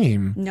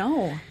time.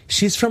 No.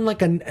 She's from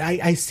like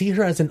I see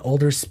her as an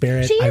older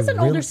spirit. She is an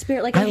older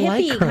spirit, like a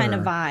hippie kind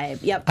of vibe.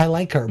 Yep. I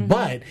like her.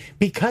 But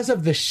because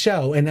of the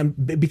show,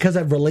 and because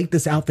I relate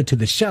this outfit to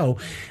the show,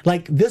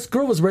 like this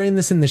girl was wearing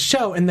this in the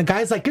show, and the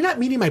guy's like, "You're not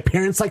meeting my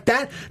parents like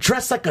that,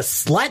 dressed like a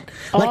slut."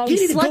 Like,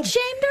 he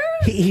slut-shamed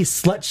her? He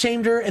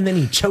slut-shamed her, and then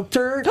he choked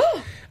her.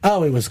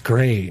 Oh, it was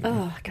great.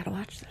 Oh, I gotta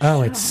watch this.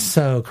 Oh, it's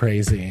so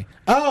crazy.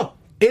 Oh,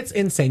 it's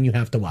insane. You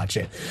have to watch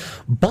it.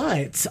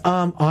 But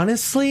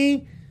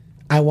honestly,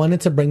 I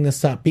wanted to bring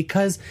this up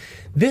because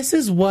this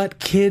is what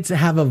kids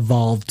have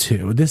evolved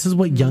to. This is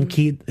what young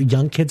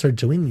kids are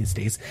doing these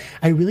days.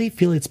 I really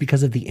feel it's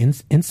because of the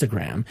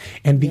Instagram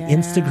and the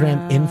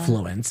Instagram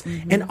influence.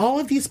 And all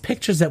of these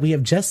pictures that we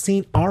have just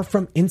seen are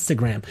from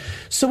Instagram.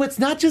 So it's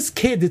not just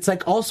kids. It's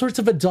like all sorts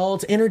of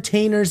adults,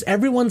 entertainers.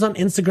 Everyone's on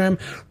Instagram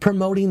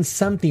promoting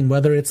something,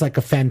 whether it's like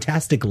a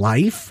fantastic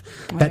life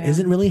that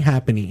isn't really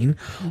happening,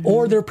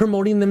 or they're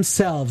promoting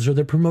themselves, or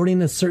they're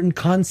promoting a certain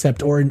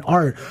concept or an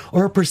art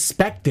or a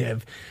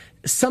perspective.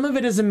 Some of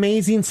it is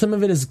amazing, some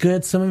of it is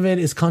good, some of it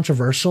is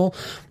controversial,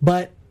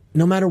 but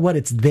no matter what,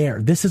 it's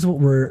there. This is what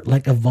we're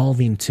like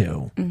evolving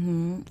to.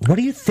 What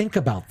do you think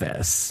about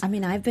this? I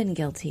mean, I've been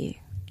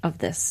guilty of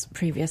this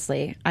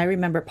previously. I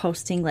remember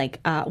posting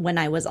like when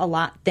I was a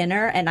lot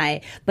thinner,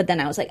 but then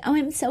I was like, oh,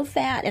 I'm so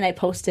fat, and I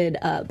posted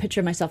a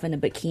picture of myself in a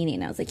bikini,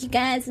 and I was like, you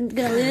guys, I'm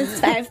gonna lose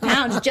 5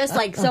 pounds, just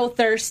like so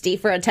thirsty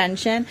for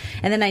attention,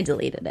 and then I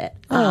deleted it.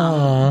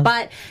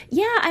 But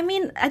yeah, I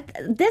mean,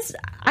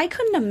 I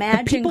couldn't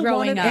imagine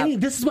growing up.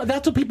 That's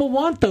what people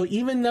want, though.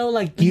 Even though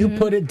like you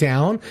put it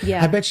down,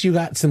 I bet you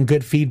got some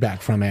good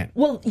feedback from it.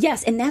 Well,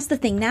 yes, and that's the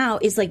thing now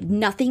is like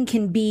nothing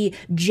can be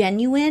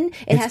genuine.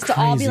 It has to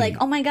all be like,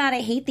 oh my God,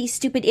 I hate these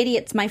stupid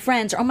idiots, my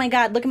friends. Or, oh my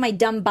God, look at my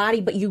dumb body,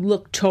 but you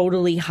look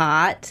totally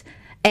hot.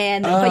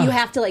 And but you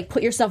have to like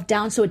put yourself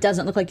down so it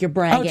doesn't look like you're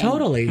bragging. Oh,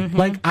 totally.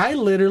 Like I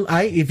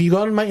if you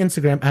go on my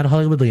Instagram at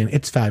Hollywood Leon,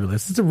 it's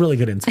fabulous. It's a really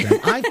good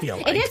Instagram. I feel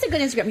like it is a good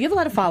Instagram. You have a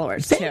lot of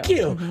followers. Thank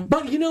you.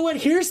 But you know what?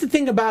 Here's the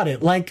thing about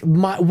it. Like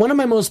one of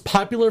my most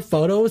popular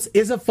photos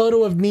is a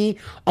photo of me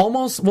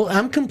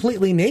I'm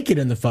completely naked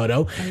in the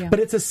photo, but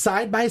it's a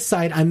side by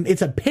side.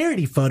 It's a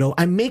parody photo.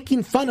 I'm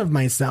making fun of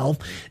myself,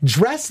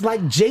 dressed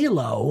like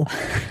J-Lo.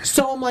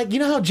 So I'm like, you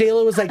know how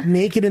J-Lo was like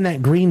naked in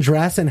that green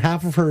dress and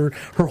half of her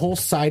whole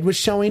side was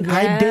showing?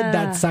 I did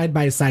that side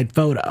by side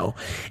photo,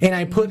 and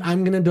I put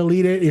I'm gonna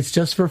delete it, it's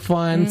just for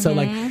fun, so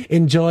like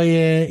enjoy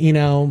it, you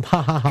know,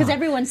 ha ha ha. Because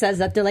everyone says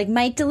that, they're like,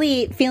 might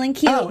delete, feeling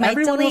cute, might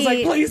everyone delete. was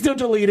like, please don't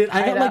delete it.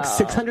 I got like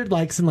 600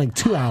 likes in like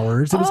 2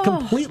 hours. It was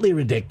completely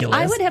ridiculous.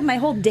 I would have my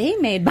whole day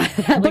made by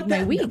that, like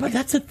my week. But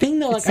that's the thing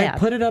though, like I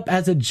put it up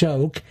as a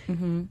joke.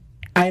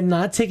 I'm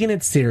not taking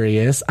it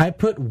serious. I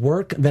put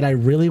work that I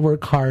really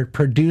work hard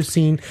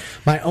producing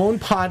my own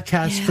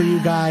podcast for you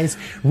guys,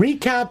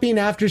 recapping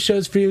after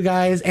shows for you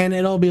guys, and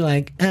it'll be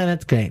like,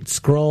 that's great.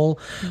 Scroll.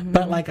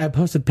 But like I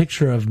post a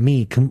picture of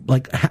me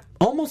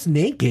almost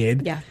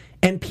naked. Yeah.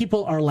 And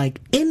people are like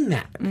in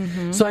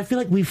that. So I feel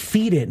like we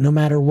feed it no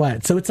matter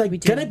what. So it's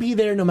like gonna be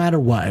there no matter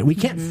what. We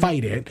can't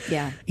fight it.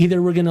 Yeah. Either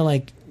we're gonna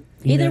like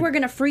Either we're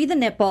going to free the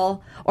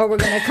nipple or we're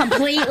going to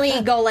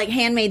completely go like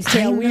Handmaid's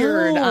Tale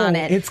weird on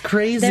it. It's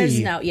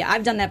crazy.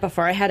 I've done that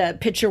before. I had a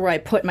picture where I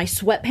put my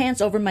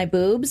sweatpants over my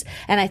boobs,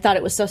 and I thought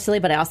it was so silly,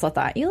 but I also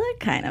thought, you look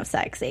kind of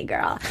sexy,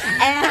 girl.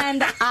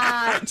 And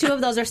 2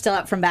 of those are still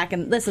up from back,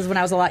 and this is when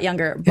I was a lot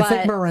younger. But, it's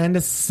like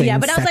Miranda saying yeah,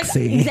 but I was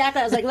sexy. like,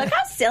 exactly. I was like, look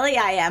how silly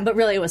I am. But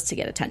really, it was to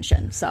get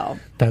attention. So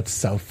that's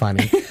so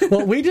funny.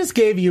 Well, we just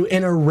gave you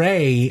an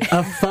array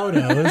of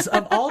photos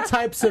of all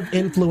types of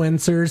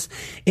influencers,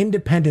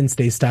 Independence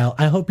Day style.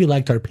 I hope you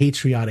liked our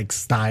patriotic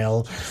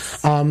style.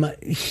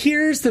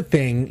 Here's the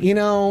thing, you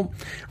know,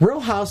 Real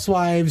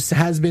Housewives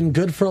has been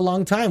good for a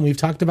long time. We've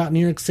talked about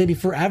New York City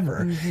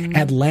forever.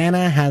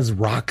 Atlanta has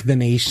rocked the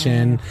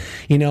nation.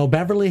 You know,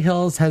 Beverly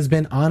Hills has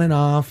been on and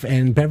off,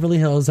 and Beverly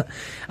Hills,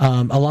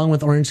 along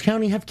with Orange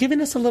County, have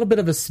given us a little bit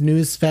of a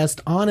snooze fest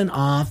on and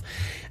off.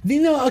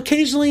 You know,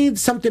 occasionally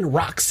something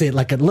rocks it,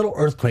 like a little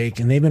earthquake,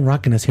 and they've been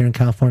rocking us here in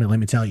California, let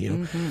me tell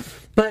you.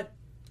 But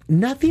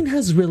nothing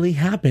has really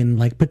happened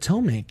like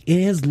Potomac.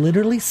 It has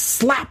literally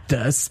slapped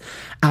us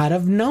out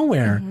of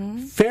nowhere.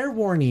 Fair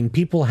warning,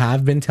 people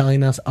have been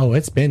telling us, oh,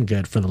 it's been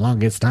good for the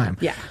longest time.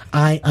 Yeah.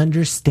 I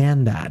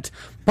understand that.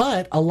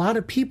 But a lot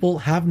of people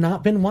have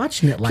not been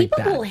watching it like that.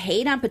 People will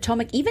hate on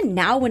Potomac even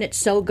now when it's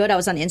so good. I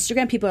was on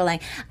Instagram. People are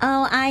like,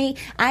 "Oh,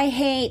 I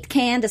hate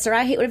Candace," or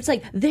 "I hate." It's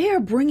like they're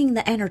bringing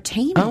the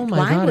entertainment. Oh my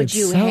Why God, would it's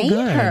you so hate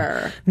good.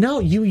 her? No,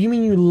 you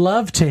mean you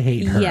love to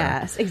hate her?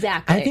 Yes,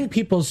 exactly. I think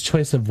people's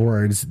choice of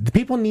words. The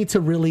people need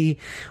to really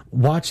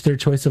watch their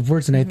choice of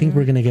words, and I think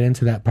we're going to get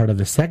into that part of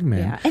the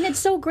segment. Yeah, and it's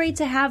so great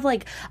to have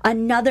like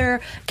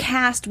another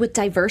cast with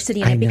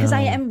diversity in it because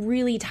I am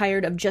really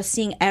tired of just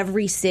seeing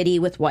every city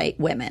with white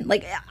women.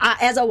 Like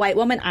as a white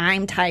woman,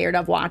 I'm tired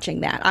of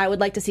watching that. I would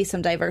like to see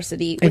some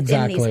diversity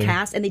within these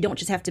casts, and they don't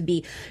just have to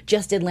be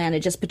just Atlanta,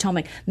 just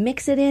Potomac.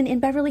 Mix it in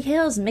Beverly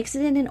Hills, mix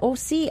it in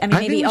OC. I mean, maybe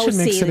think we OC. should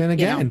mix it in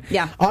again.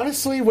 Yeah.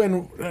 Honestly,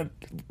 when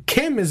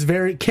Kim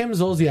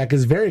Zolciak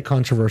is a very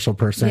controversial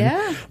person.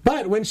 Yeah.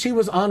 But when she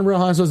was on Real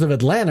Housewives of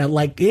Atlanta,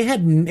 like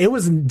it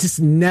was just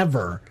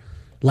never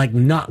like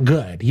not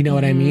good. You know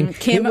what I mean?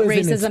 Kim,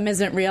 racism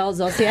isn't real.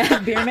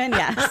 Zolciak Biermann,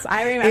 yes,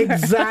 I remember.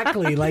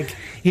 Exactly. Like,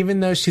 even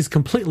though she's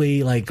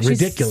completely like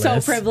ridiculous.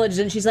 So privileged,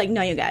 and she's like,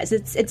 "No, you guys,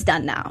 it's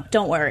done now.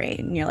 Don't worry."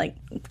 And you're like,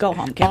 "Go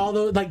home, Kim."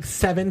 Although, like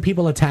 7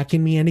 people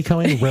attacking me, Andy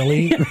Cohen,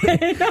 really?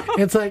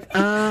 It's like,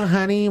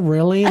 honey,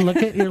 really? Look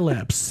at your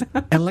lips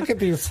and look at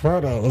these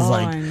photos.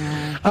 I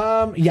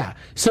know. Yeah.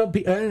 So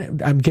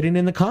I'm getting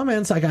in the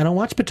comments. Like, I don't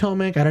watch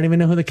Potomac. I don't even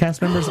know who the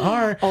cast members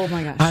are. Oh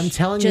my gosh. I'm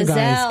telling you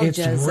guys,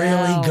 it's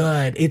really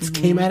good. It's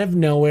came out of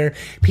nowhere.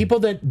 People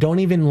that don't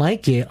even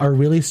like it are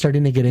really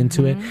starting to get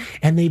into it,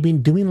 and they've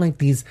been doing like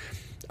these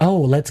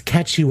let's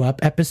catch you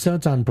up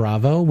episodes on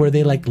Bravo where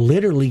they like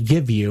literally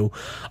give you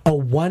a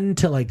 1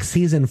 to like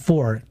season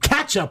 4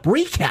 catch up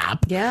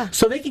recap. Yeah.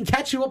 So they can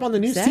catch you up on the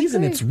new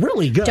season. It's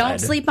really good. Don't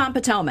sleep on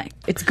Potomac.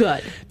 It's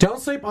good.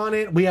 Don't sleep on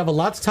it. We have a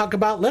lot to talk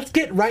about. Let's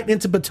get right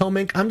into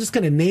Potomac. I'm just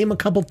going to name a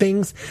couple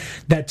things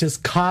that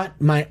just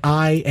caught my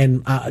eye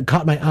and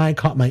caught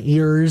my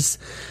ears.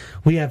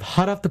 We have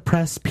hot off the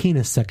press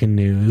penis sucking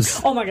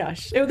news. Oh my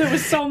gosh. There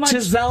was so much.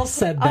 Giselle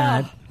said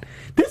that.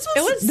 This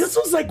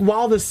was like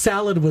while the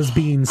salad was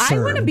being served. I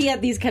want to be at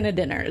these kind of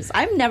dinners.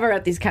 I'm never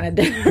at these kind of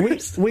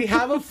dinners. We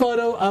have a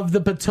photo of the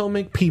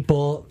Potomac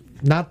people.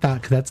 Not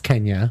that, 'cause that's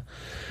Kenya.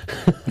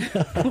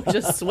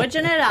 Just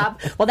switching it up.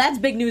 Well, that's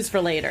big news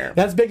for later.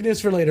 That's big news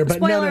for later. But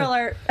Spoiler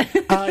alert.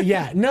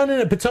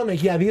 No,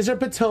 Potomac. Yeah, these are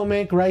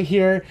Potomac right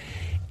here.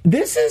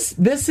 This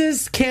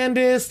is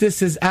Candace.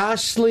 This is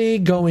Ashley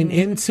going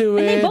into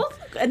it.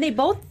 And they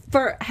both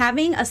for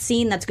having a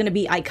scene that's going to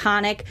be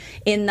iconic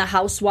in the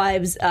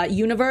Housewives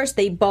universe,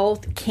 they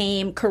both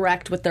came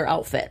correct with their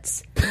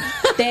outfits.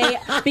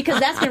 Because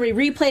that's going to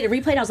be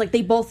replayed. I was like,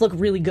 they both look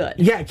really good.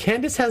 Yeah,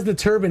 Candace has the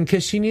turban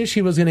because she knew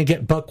she was going to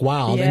get buck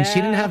wild, and she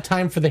didn't have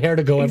time for the hair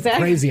to go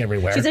crazy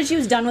everywhere. She said she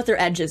was done with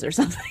her edges or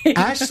something.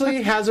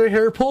 Ashley has her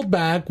hair pulled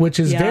back, which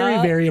is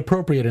very, very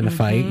appropriate in a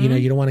fight. You know,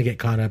 you don't want to get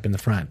caught up in the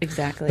front.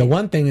 Exactly. The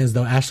one thing is,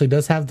 though, Ashley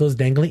does have those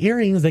dangly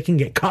earrings that can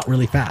get caught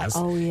really fast.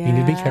 Oh, yeah. You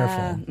need to be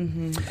careful.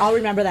 I'll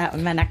remember that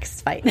in my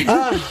next fight.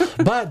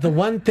 But the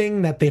one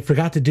thing that they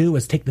forgot to do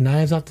was take the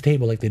knives off the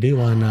table like they do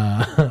on,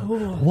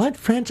 what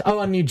French? Oh,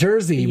 on New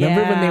Jersey.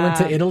 Remember when they went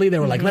to Italy? They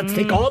were like, let's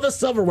take all the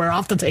silverware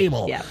off the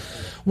table. Yeah.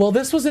 Well,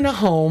 this was in a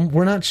home.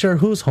 We're not sure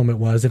whose home it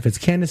was, if it's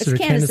Candace or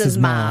Candace's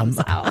mom's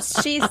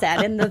house. She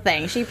said in the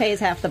thing. She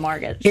pays half the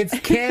mortgage. It's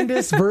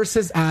Candace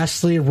versus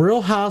Ashley,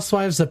 Real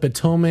Housewives of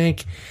Potomac.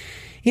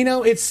 You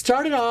know, it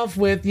started off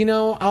with,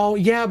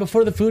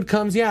 before the food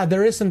comes,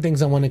 there is some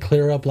things I want to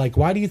clear up. Like,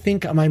 why do you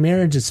think my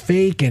marriage is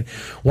fake? And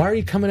why are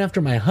you coming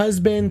after my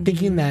husband?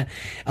 Thinking that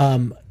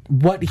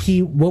what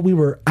we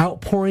were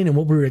outpouring and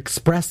what we were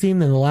expressing in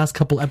the last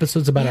couple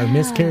episodes about our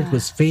miscarriage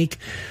was fake,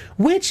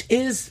 which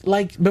is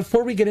like,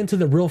 before we get into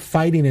the real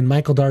fighting in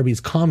Michael Darby's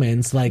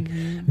comments, like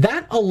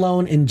that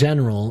alone in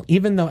general,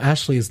 even though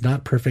Ashley is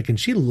not perfect and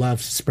she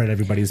loves to spread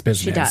everybody's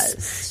business. She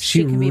does.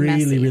 She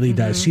really, really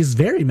does. She's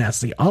very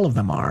messy. All of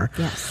them are.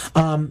 Yes.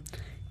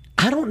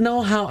 I don't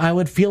know how I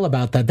would feel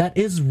about that. That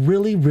is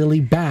really,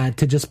 really bad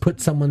to just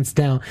put someone's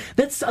down.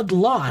 That's a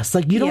loss.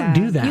 Like, you don't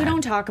do that. You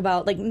don't talk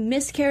about, like,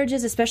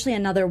 miscarriages, especially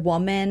another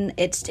woman.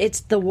 It's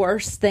the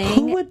worst thing.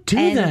 Who would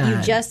do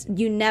that?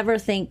 You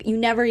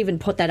never even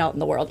put that out in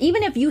the world.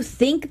 Even if you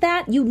think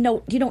that, you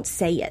don't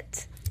say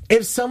it.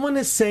 If someone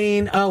is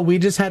saying, oh, we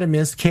just had a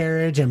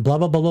miscarriage and blah,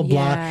 blah, blah, blah,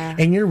 blah,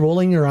 and you're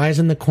rolling your eyes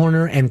in the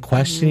corner and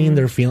questioning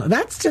their feelings,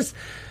 that's just...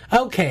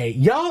 Okay,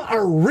 y'all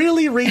are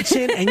really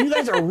reaching, and you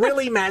guys are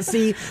really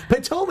messy.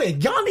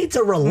 Potomac, y'all need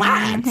to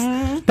relax.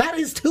 That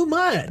is too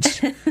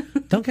much.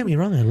 Don't get me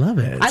wrong, I love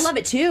it. I love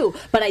it too,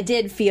 but I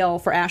did feel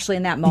for Ashley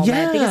in that moment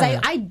because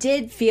I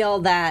did feel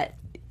that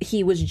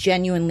he was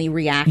genuinely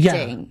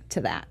reacting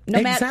to that.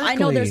 No matter, I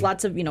know there's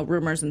lots of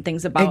rumors and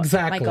things about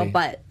Michael,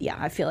 but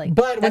I feel like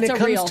when it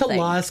comes to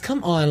loss,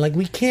 come on, like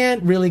we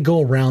can't really go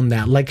around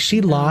that. Like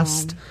she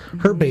lost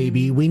her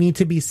baby, we need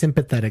to be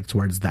sympathetic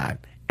towards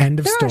that. End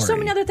of story. There are so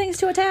many other things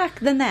to attack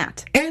than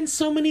that. And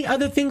so many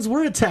other things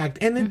were attacked.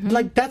 And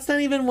like that's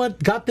not even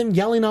what got them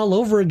yelling all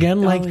over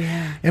again. Like,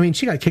 I mean,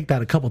 she got kicked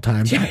out a couple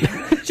times. She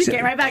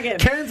came right back in.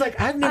 Karen's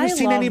like, I've never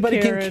seen anybody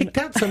get kicked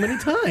out so many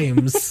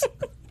times.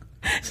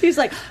 She's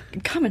like,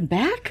 coming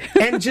back?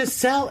 And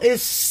Giselle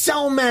is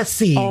so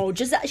messy. Oh,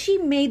 Giselle, she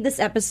made this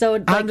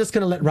episode like, I'm just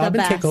going to let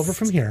Robin take over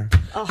from here.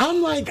 Oh.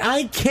 I'm like,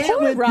 I can't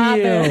Poor with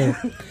Robin.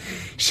 you.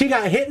 She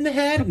got hit in the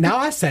head. Now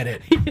I said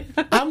it.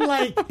 I'm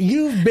like,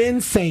 you've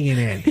been saying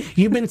it.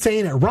 You've been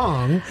saying it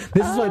wrong.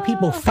 This is why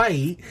people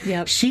fight.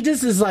 Yep. She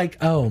just is like,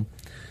 oh,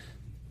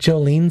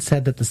 Jolene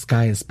said that the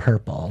sky is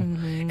purple.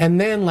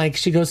 And then, like,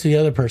 she goes to the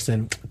other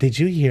person. Did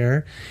you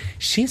hear?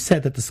 She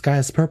said that the sky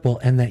is purple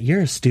and that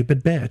you're a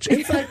stupid bitch.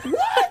 It's like,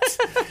 what?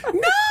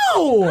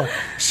 No!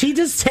 She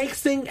just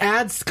takes things,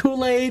 adds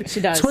Kool-Aid,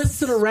 She does.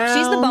 twists it around.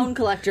 She's the bone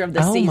collector of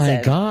the Oh season.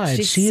 my God.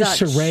 She's She is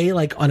such- Sheree,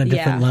 like, on a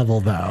different Yeah. level,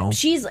 though.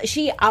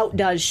 She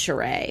outdoes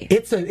Sheree.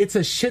 It's a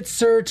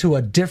shitzer to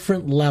a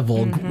different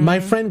level. My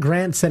friend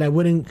Grant said I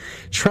wouldn't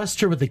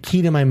trust her with the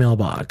key to my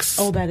mailbox.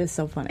 Oh, that is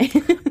so funny.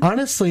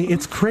 Honestly,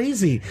 it's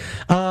crazy.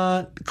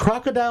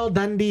 Crocodile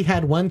Dundee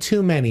had one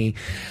too many.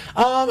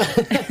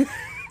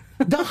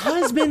 The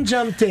husband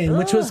jumped in,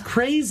 which was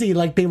crazy.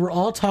 Like, they were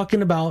all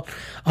talking about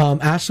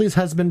Ashley's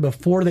husband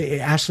before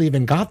Ashley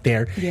even got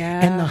there.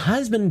 Yeah. And the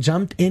husband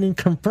jumped in and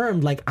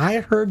confirmed. Like, I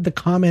heard the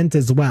comment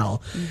as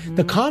well.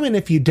 The comment,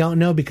 if you don't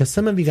know, because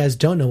some of you guys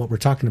don't know what we're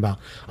talking about,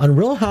 on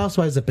Real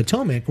Housewives of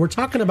Potomac, we're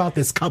talking about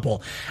this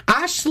couple,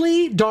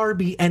 Ashley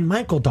Darby and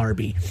Michael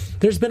Darby.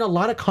 There's been a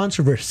lot of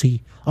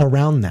controversy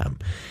around them.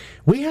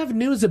 We have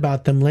news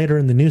about them later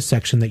in the news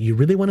section that you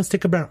really want to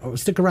stick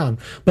around.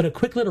 But a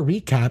quick little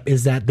recap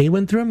is that they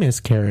went through a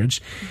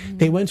miscarriage.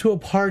 They went to a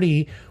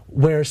party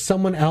where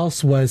someone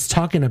else was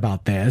talking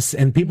about this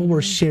and people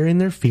were sharing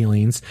their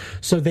feelings.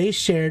 So they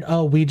shared,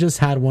 oh, we just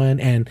had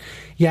one. And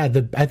yeah,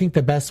 I think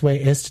the best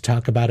way is to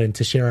talk about it and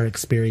to share our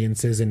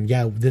experiences. And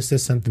yeah, this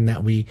is something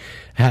that we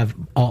have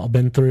all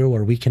been through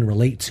or we can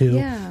relate to.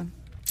 Yeah.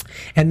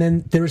 And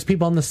then there was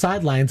people on the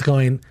sidelines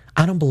going,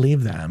 I don't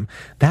believe them.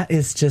 That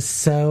is just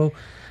so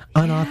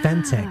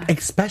unauthentic,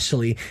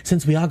 especially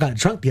since we all got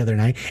drunk the other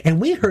night and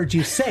we heard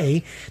you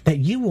say that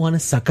you want to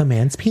suck a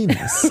man's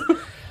penis.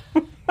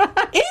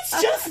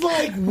 It's just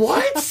like,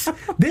 what?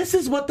 This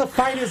is what the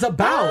fight is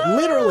about,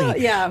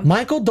 literally. Yeah.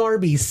 Michael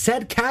Darby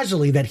said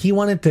casually that he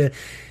wanted to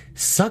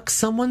suck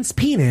someone's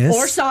penis.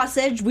 Or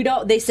sausage.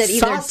 They said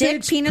either dick,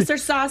 Sausage, penis, or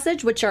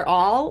sausage, which are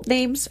all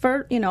names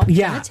for,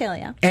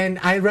 genitalia. And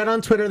I read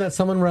on Twitter that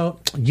someone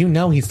wrote,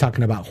 he's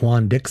talking about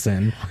Juan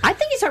Dixon. I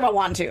think he's talking about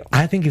Juan, too.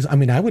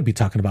 I would be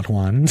talking about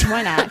Juan.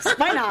 Why not?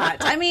 Why not?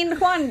 I mean,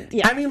 Juan,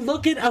 yeah. I mean,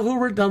 look at who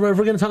we're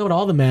going to talk about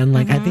all the men.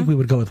 Like, I think we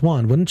would go with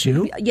Juan, wouldn't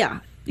you? Yeah.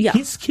 Yeah.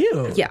 He's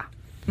cute. Yeah.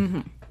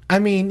 I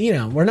mean,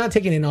 we're not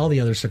taking in all the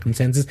other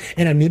circumstances,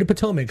 and I'm new to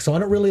Potomac, so I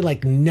don't really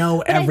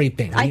know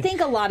everything. I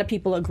think a lot of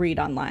people agreed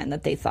online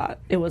that they thought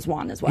it was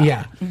Juan as well.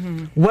 Yeah.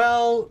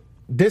 Well,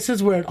 this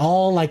is where it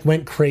all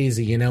went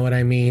crazy. You know what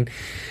I mean?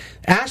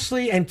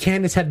 Ashley and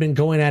Candace had been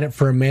going at it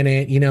for a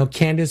minute.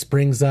 Ashley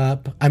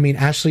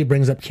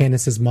brings up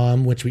Candace's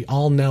mom, which we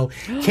all know.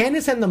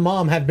 Candace and the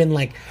mom have been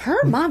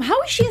her mom.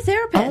 How is she a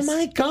therapist? Oh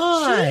my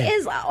God. She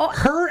is.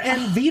 Her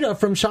and Vita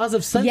from Shaws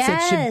of Sunset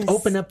Yes. should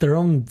open up their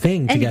own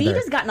thing And together.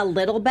 Vita's gotten a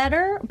little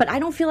better, but I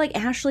don't feel like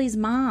Ashley's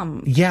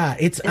mom. Yeah,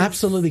 it's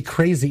absolutely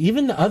crazy.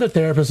 Even the other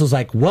therapist was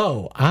like,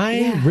 whoa,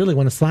 I really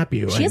want to slap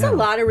you. She has a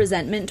lot of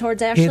resentment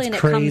towards Ashley, It's and it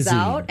crazy. comes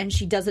out, and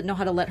she doesn't know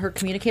how to let her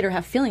communicate or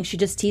have feelings. She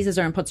just teases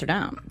her and puts her down.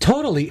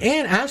 Totally.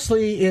 And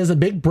Ashley is a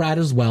big brat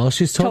as well.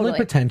 She's totally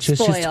pretentious.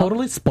 She's Spoiled.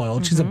 totally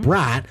spoiled. She's a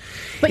brat.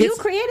 But you It's-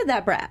 created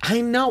that brat.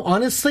 I know.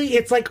 Honestly,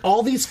 it's like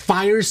all these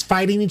fires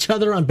fighting each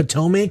other on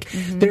Potomac.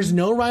 There's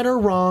no right or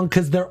wrong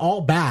because they're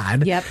all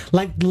bad. Yep.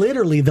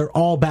 Literally, they're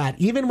all bad.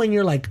 Even when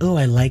you're like, oh,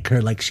 I like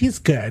her. Like, she's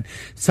good.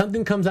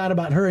 Something comes out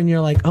about her and you're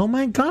like, oh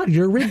my God,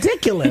 you're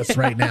ridiculous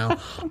right now.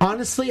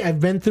 Honestly, I've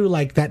been through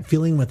that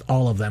feeling with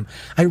all of them.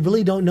 I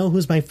really don't know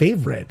who's my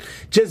favorite.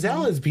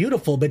 Giselle is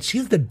beautiful, but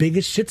she's the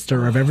biggest shit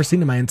stirrer I've ever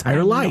seen in my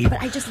entire life.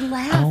 But I just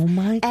laugh. Oh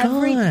my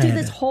God. Through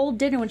this whole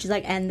dinner when she's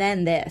like, and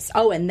then this.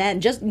 Oh, and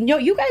then just,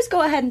 you guys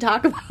go ahead and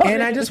talk about it.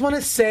 And I just want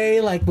to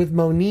say, with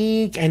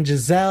Monique and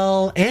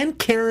Giselle and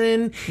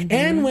Karen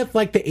and with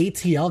the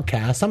ATL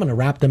cast, I'm going to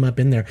wrap them up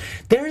in there.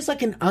 There's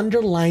an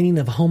underlining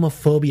of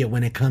homophobia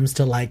when it comes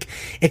to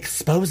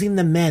exposing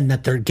the men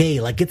that they're gay.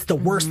 It's the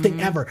worst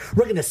thing ever.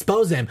 We're going to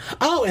expose them.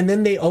 Oh, and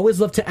then they always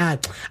love to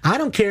add, I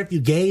don't care if you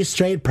gay,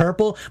 straight,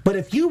 purple, but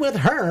if you with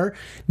her,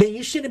 then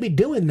you shouldn't be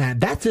doing that.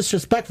 That's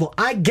disrespectful.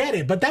 I get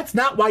it, but that's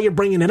not why you're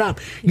bringing it up.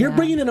 You're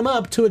bringing him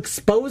up to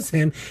expose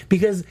him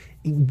because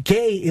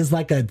gay is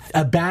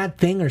a bad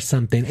thing or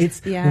something.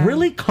 It's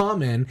really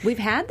common. We've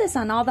had this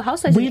on All the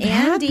Housewives. We've and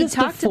had Andy this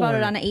talked before. about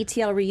it on an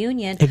ATL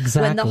reunion.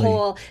 Exactly. When the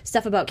whole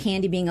stuff about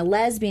Candy being a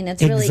lesbian,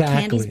 it's really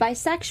Exactly. Candy's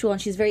bisexual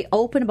and she's very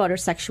open about her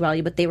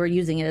sexuality, but they were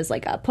using it as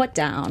a put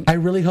down. I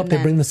really hope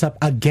they bring this up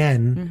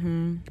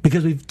again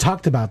because we've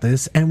talked about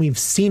this and we've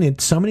seen it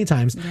so many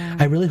times.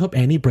 I really hope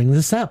Andy brings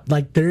this up.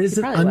 There is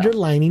an probably will.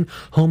 underlining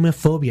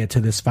homophobia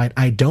to this fight.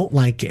 I don't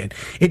like it.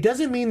 It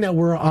doesn't mean that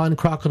we're on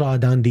Crocodile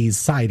Dundee's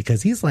side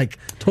because he's like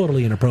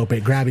totally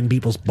inappropriate, grabbing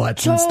people's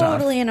butts and stuff.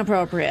 Totally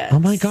inappropriate. Oh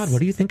my God, what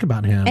do you think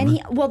about him? And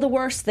the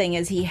worst thing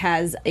is he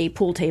has a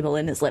pool table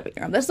in his living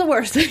room. That's the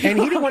worst thing. And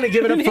he didn't want to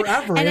give it up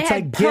forever. And it's it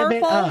like, had give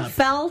it purple up.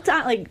 felt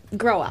on, like,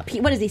 grow up.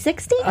 What is he,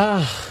 60?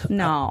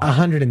 No.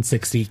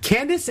 160.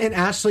 Candace and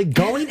Ashley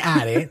going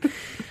at it.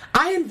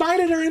 I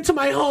invited her into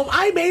my home.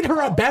 I made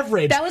her a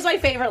beverage. That was my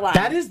favorite line.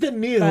 That is the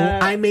new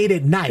I made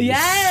it nice.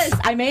 Yes.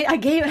 I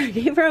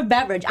gave her a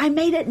beverage. I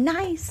made it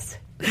nice.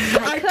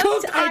 I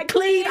cooked, I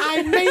cleaned,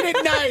 I made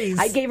it nice.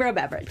 I gave her a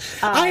beverage.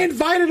 I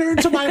invited her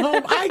into my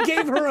home. I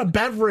gave her a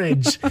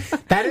beverage.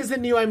 That is the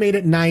new I made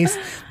it nice.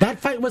 That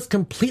fight was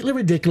completely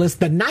ridiculous.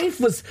 The knife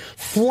was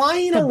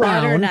flying around.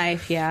 Butter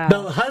knife, yeah.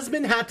 The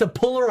husband had to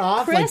pull her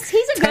off. Chris,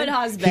 he's a good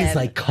husband. He's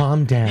like,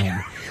 calm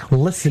down.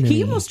 Listen to me.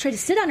 He almost tried to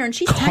sit on her, and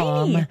she's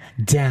calm tiny.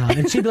 down.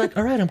 And she'd be like,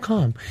 all right, I'm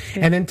calm.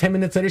 And then 10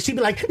 minutes later, she'd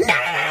be like, nah.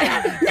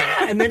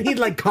 And then he'd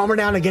like calm her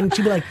down again. And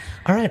she'd be like,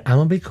 all right, I'm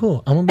going to be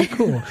cool. I'm going to be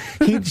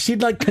cool.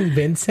 She'd like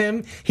convince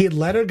him. He'd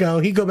let her go.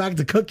 He'd go back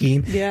to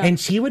cooking. Yeah. And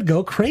she would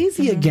go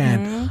crazy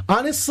again.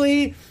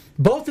 Honestly,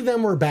 both of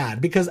them were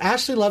bad because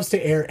Ashley loves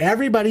to air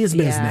everybody's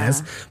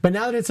business. But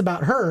now that it's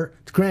about her,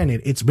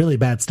 granted, it's really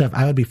bad stuff.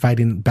 I would be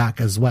fighting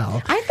back as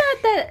well. I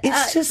thought that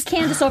it's just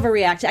Candace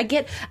overreacted. I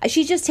get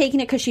she's just taking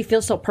it because she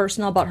feels so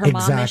personal about her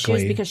mom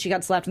issues because she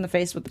got slapped in the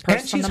face with the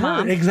purse from the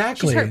mom.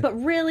 Exactly. She's hurt.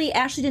 But really,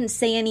 Ashley didn't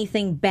say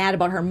anything bad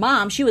about her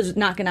mom. She was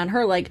knocking on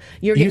her like,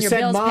 you're getting your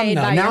bills paid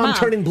by your mom. Now I'm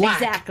turning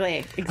black.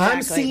 Exactly.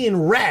 I'm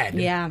seeing red.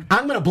 Yeah.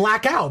 I'm going to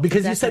black out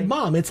because you said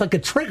mom. It's like a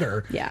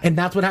trigger. Yeah. And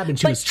that's what happened.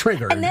 She was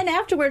triggered. And then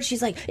afterwards,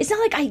 she's like, it's not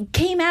like I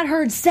came at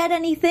her and said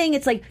anything.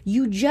 It's like,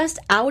 you just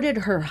outed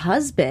her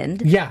husband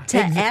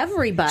to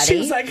everybody. She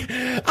was like,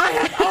 I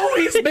have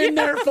always been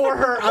there for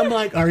her. I'm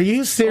like, are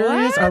you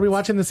serious? Are we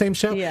watching the same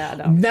show? Yeah,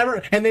 no.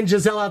 Never. And then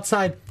Giselle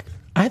outside,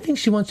 I think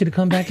she wants you to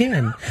come back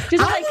in. She's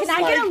like, can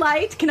I get a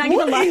light? Can I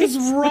get a light? What is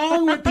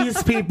wrong with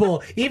these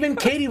people? Even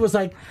Katie was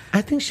like,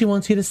 I think she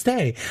wants you to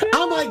stay. Yeah.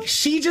 I'm like,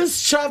 she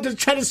just tried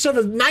to shove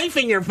a knife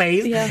in your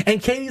face. Yeah.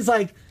 And Katie's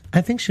like,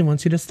 I think she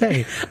wants you to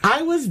stay.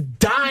 I was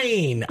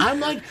dying. I'm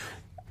like,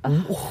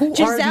 who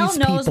Giselle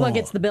knows people? what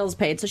gets the bills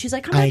paid, so she's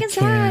like, come back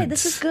inside.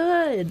 This is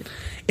good.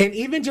 And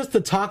even just the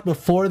talk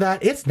before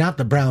that, it's not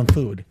the brown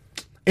food.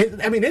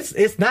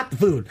 It's not the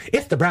food.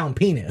 It's the brown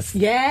penis.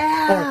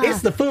 Yeah. Or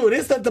it's the food.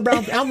 It's not the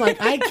brown. I'm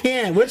like, I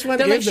can't. Which one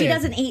is it? She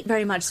doesn't eat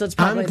very much, so it's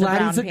probably I'm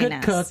glad he's a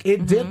good cook.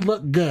 It did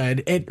look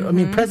good. I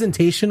mean,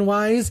 presentation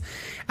wise,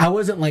 I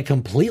wasn't like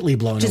completely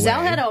blown away.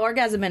 Giselle had an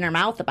orgasm in her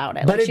mouth about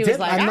it. But she was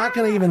like, I'm not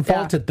going to even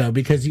fault it though,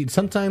 because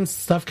sometimes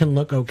stuff can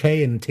look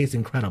okay and taste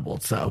incredible.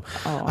 So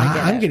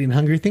I'm getting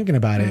hungry thinking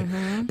about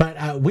it.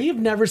 But we've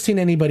never seen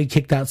anybody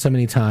kicked out so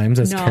many times,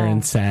 as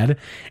Karen said.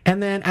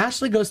 And then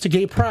Ashley goes to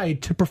Gay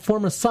Pride to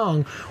perform a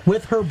song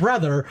with her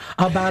brother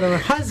about her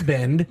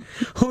husband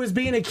who is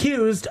being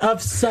accused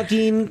of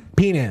sucking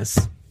penis.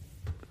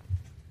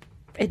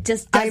 It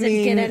just doesn't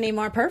get any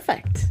more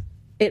perfect.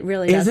 It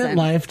really doesn't. Isn't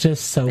life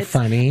just so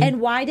funny? And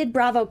why did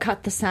Bravo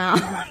cut the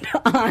sound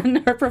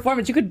on her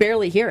performance? You could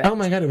barely hear it. Oh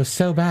my God, it was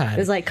so bad. It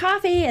was like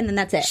coffee, and then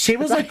that's it. She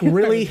was like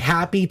really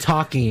happy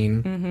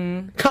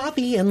talking.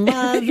 Coffee and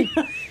love.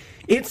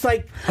 It's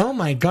like, oh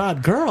my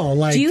God, girl.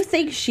 Like, do you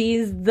think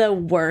she's the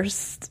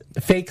worst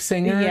fake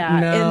singer? Yeah,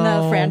 no. in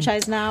the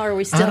franchise now? Or are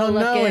we still looking?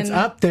 I don't know. It's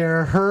up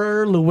there.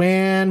 Her,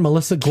 Luann,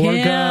 Melissa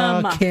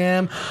Gorga,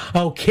 Kim.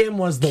 Oh, Kim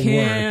was the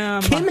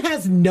worst. Kim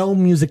has no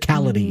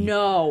musicality.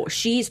 No,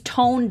 she's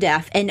tone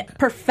deaf, and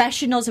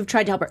professionals have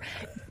tried to help her.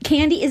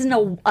 Candy is a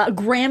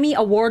Grammy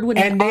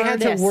award-winning artist.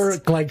 And they had to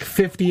work like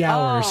 50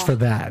 hours for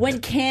that. When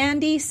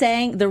Candy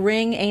sang "The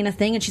Ring Ain't a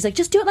Thing," and she's like,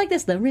 "Just do it like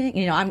this." The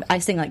ring, I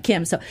sing like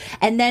Kim. So,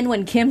 and then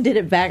when Kim did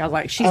it back, I was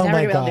like, "She's never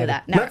gonna be able to do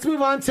that." Never. Let's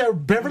move on to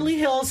Beverly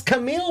Hills.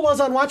 Camille was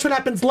on Watch What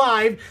Happens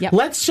Live. Yep.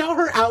 Let's show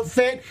her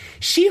outfit.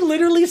 She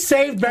literally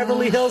saved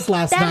Beverly Hills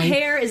last night. That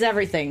hair is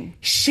everything.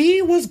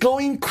 She was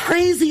going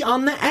crazy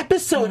on the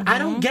episode. I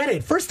don't get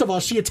it. First of all,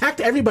 she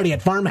attacked everybody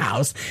at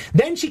Farmhouse.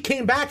 Then she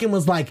came back and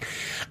was like,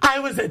 I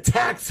was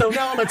attacked, so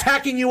now I'm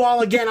attacking you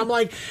all again. I'm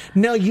like,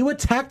 no, you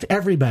attacked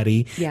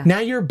everybody. Yeah. Now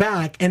you're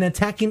back and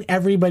attacking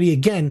everybody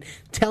again,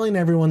 telling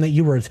everyone that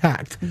you were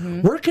attacked.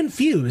 We're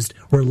confused.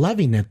 We're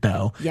loving it,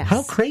 though. Yes.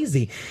 How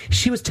crazy.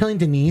 She was telling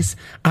Denise,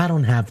 I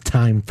don't have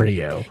time for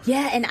you.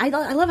 Yeah, and I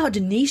love how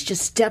Denise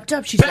just stepped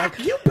up. She's like,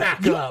 you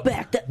back up. You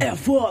back the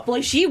F up.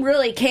 Like, she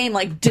really came,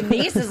 like,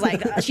 Denise is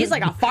like, she's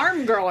like a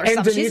farm girl or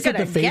something. Denise she's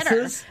going to get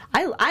her.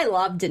 I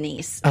love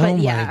Denise. But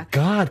my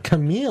God,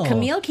 Camille.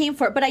 Camille came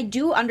for it, but I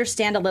do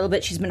understand a little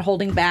bit. She's been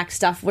holding back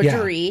stuff with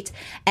Dorit.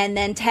 And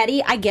then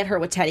Teddy, I get her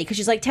with Teddy, because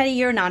she's like, Teddy,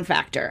 you're a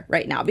non-factor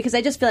right now, because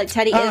I just feel like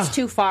Teddy is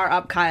too far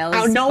up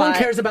Kyle's. No one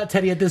cares about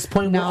Teddy at this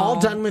point. We're all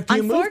done with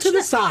you. Move to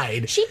the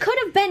side. She could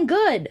have been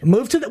good.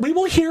 Move to the. We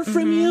will hear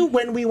from you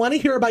when we want to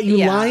hear about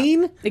you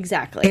lying.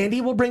 Exactly.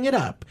 Andy will bring it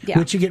up,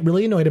 which you get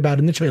really annoyed about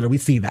in the trailer. We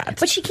see that.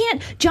 But she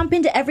can't jump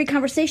into every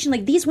conversation.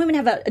 Like, these women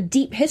have a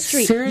deep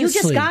history. Seriously. You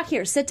just got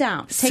here. Sit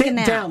down. Take a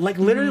nap. Sit down. Like,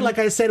 literally, like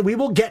I said, we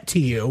will get to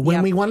you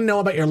when we want to know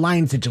about your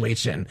lying situation.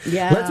 attention.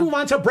 Yeah. Let's move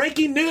on to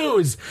breaking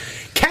news.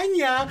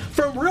 Kenya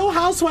from Real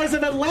Housewives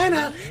of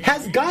Atlanta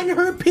has gotten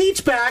her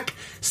peach back.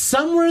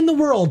 Somewhere in the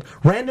world,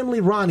 randomly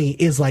Ronnie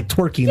is like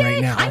twerking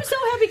right now. I'm so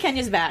happy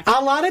Kenya's back.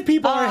 A lot of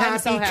people are I'm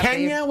happy. so happy.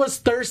 Kenya was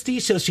thirsty,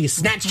 so she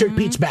snatched her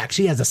peach back.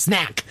 She has a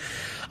snack.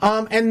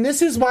 And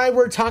this is why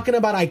we're talking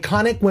about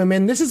iconic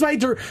women. This is why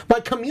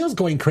Camille's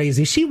going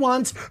crazy. She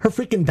wants her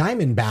freaking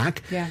diamond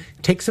back. Yeah.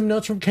 Take some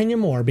notes from Kenya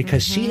Moore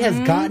because she has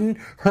gotten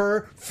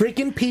her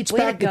freaking peach Way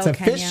to back. go, It's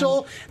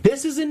official.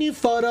 This is a new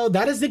photo.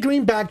 That is the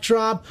green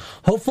backdrop.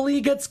 Hopefully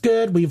it gets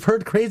good. We've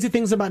heard crazy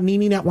things about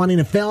Nene not wanting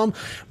to film.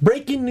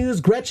 Breaking news,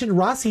 Gretchen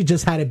Rossi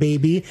just had a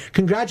baby.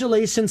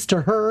 Congratulations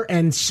to her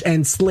and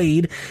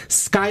Slade.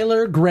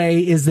 Skylar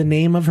Gray is the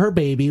name of her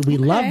baby. We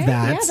love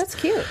that. Yeah, that's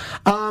cute.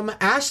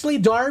 Ashley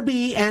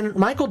Darby and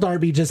Michael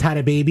Darby just had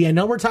a baby. I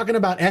know we're talking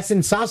about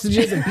Essen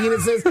sausages and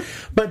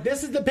penises, but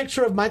this is the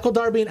picture of Michael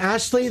Darby and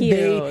Ashley. Cute.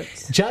 They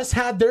just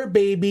had their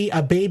baby,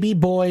 a baby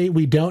boy.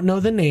 We don't know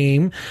the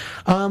name.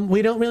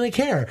 We don't really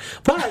care.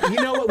 But you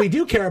know what we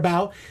do care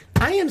about?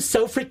 I am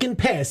so freaking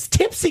pissed.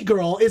 Tipsy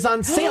Girl is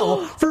on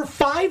sale for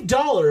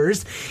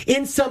 $5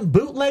 in some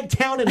bootleg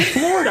town in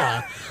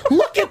Florida.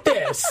 Look at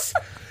this.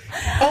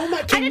 Oh my!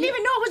 I didn't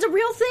even know it was a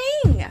real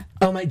thing.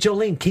 Oh my,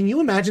 Jolene, can you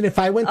imagine if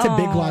I went to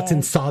Big Lots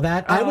and saw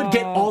that? I would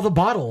get all the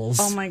bottles.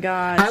 Oh my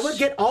gosh. I would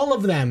get all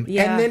of them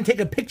and then take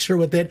a picture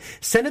with it,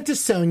 send it to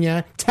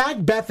Sonia,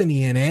 tag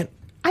Bethany in it.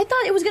 I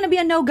thought it was going to be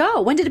a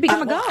no-go. When did it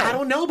become a go? I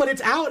don't know, but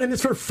it's out and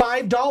it's for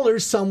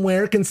 $5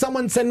 somewhere. Can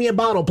someone send me a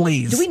bottle,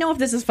 please? Do we know if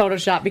this is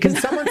Photoshop? Because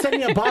Can someone send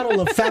me a bottle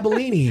of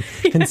Fabellini?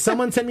 Can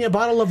someone send me a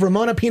bottle of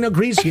Ramona Pinot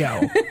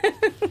Grigio?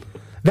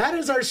 That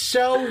is our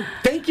show.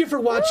 Thank you for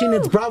watching.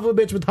 It's Bravo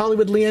Bitch with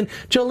Hollywood Leanne.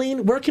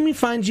 Jolene, where can we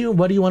find you?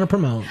 What do you want to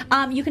promote?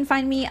 You can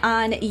find me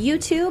on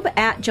YouTube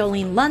at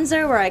Jolene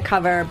Lunzer, where I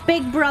cover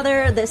Big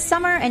Brother this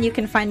summer, and you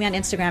can find me on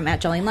Instagram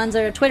at Jolene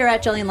Lunzer, Twitter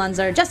at Jolene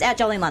Lunzer, just at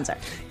Jolene Lunzer.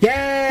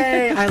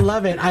 Yay! I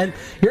love it.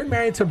 You're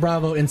married to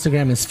Bravo.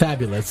 Instagram is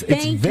fabulous.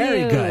 It's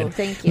very good.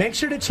 Thank you. Make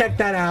sure to check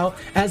that out.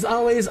 As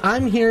always,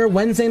 I'm here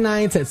Wednesday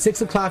nights at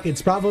 6 o'clock.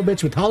 It's Bravo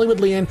Bitch with Hollywood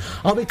Leanne.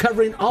 I'll be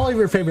covering all of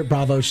your favorite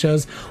Bravo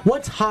shows.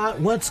 What's hot?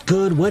 What's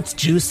good? What's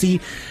juicy?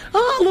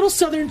 Oh, a little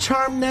Southern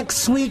Charm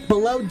next week.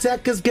 Below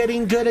Deck is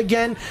getting good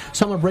again.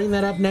 So I'm going to bring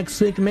that up next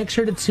week. Make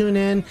sure to tune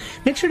in.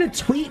 Make sure to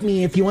tweet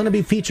me if you want to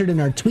be featured in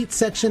our tweet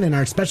section in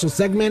our special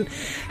segment.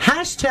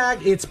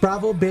 Hashtag It's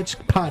Bravo Bitch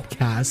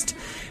Podcast.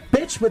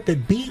 Bitch with the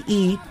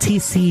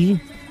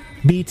BETC.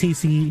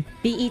 BTC.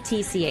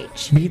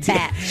 BETCH. BT.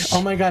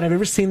 Oh my God, have you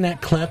ever seen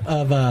that clip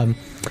of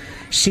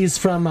she's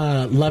from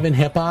Love and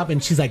Hip Hop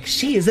and she's like,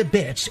 she is a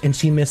bitch, and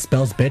she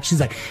misspells bitch. She's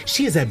like,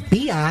 she is a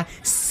BICTH.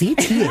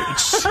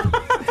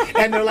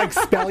 And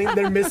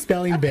they're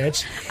misspelling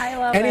bitch. I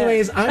love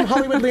Anyways, it. I'm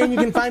Hollywood Leanne. You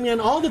can find me on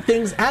all the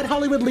things at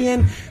Hollywood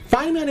Leanne.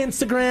 Find me on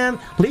Instagram.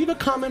 Leave a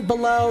comment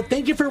below.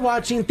 Thank you for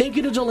watching. Thank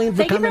you to Jolene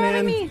for coming in. Thank you for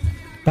having me.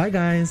 Bye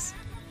guys.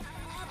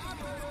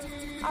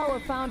 Our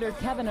founder,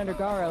 Kevin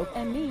Undergaro,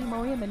 and me,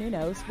 Maria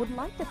Menounos, would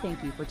like to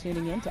thank you for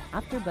tuning in to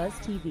AfterBuzz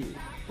TV.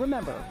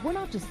 Remember, we're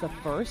not just the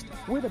first,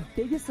 we're the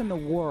biggest in the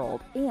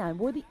world, and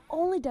we're the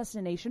only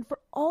destination for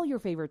all your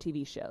favorite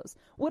TV shows.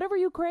 Whatever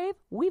you crave,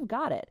 we've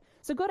got it.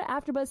 So go to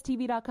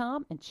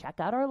AfterBuzzTV.com and check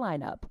out our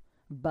lineup.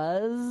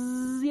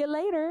 Buzz you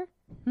later.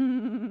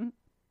 The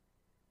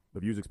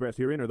views expressed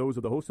herein are those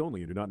of the hosts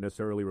only and do not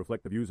necessarily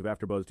reflect the views of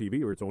AfterBuzz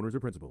TV or its owners or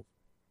principals.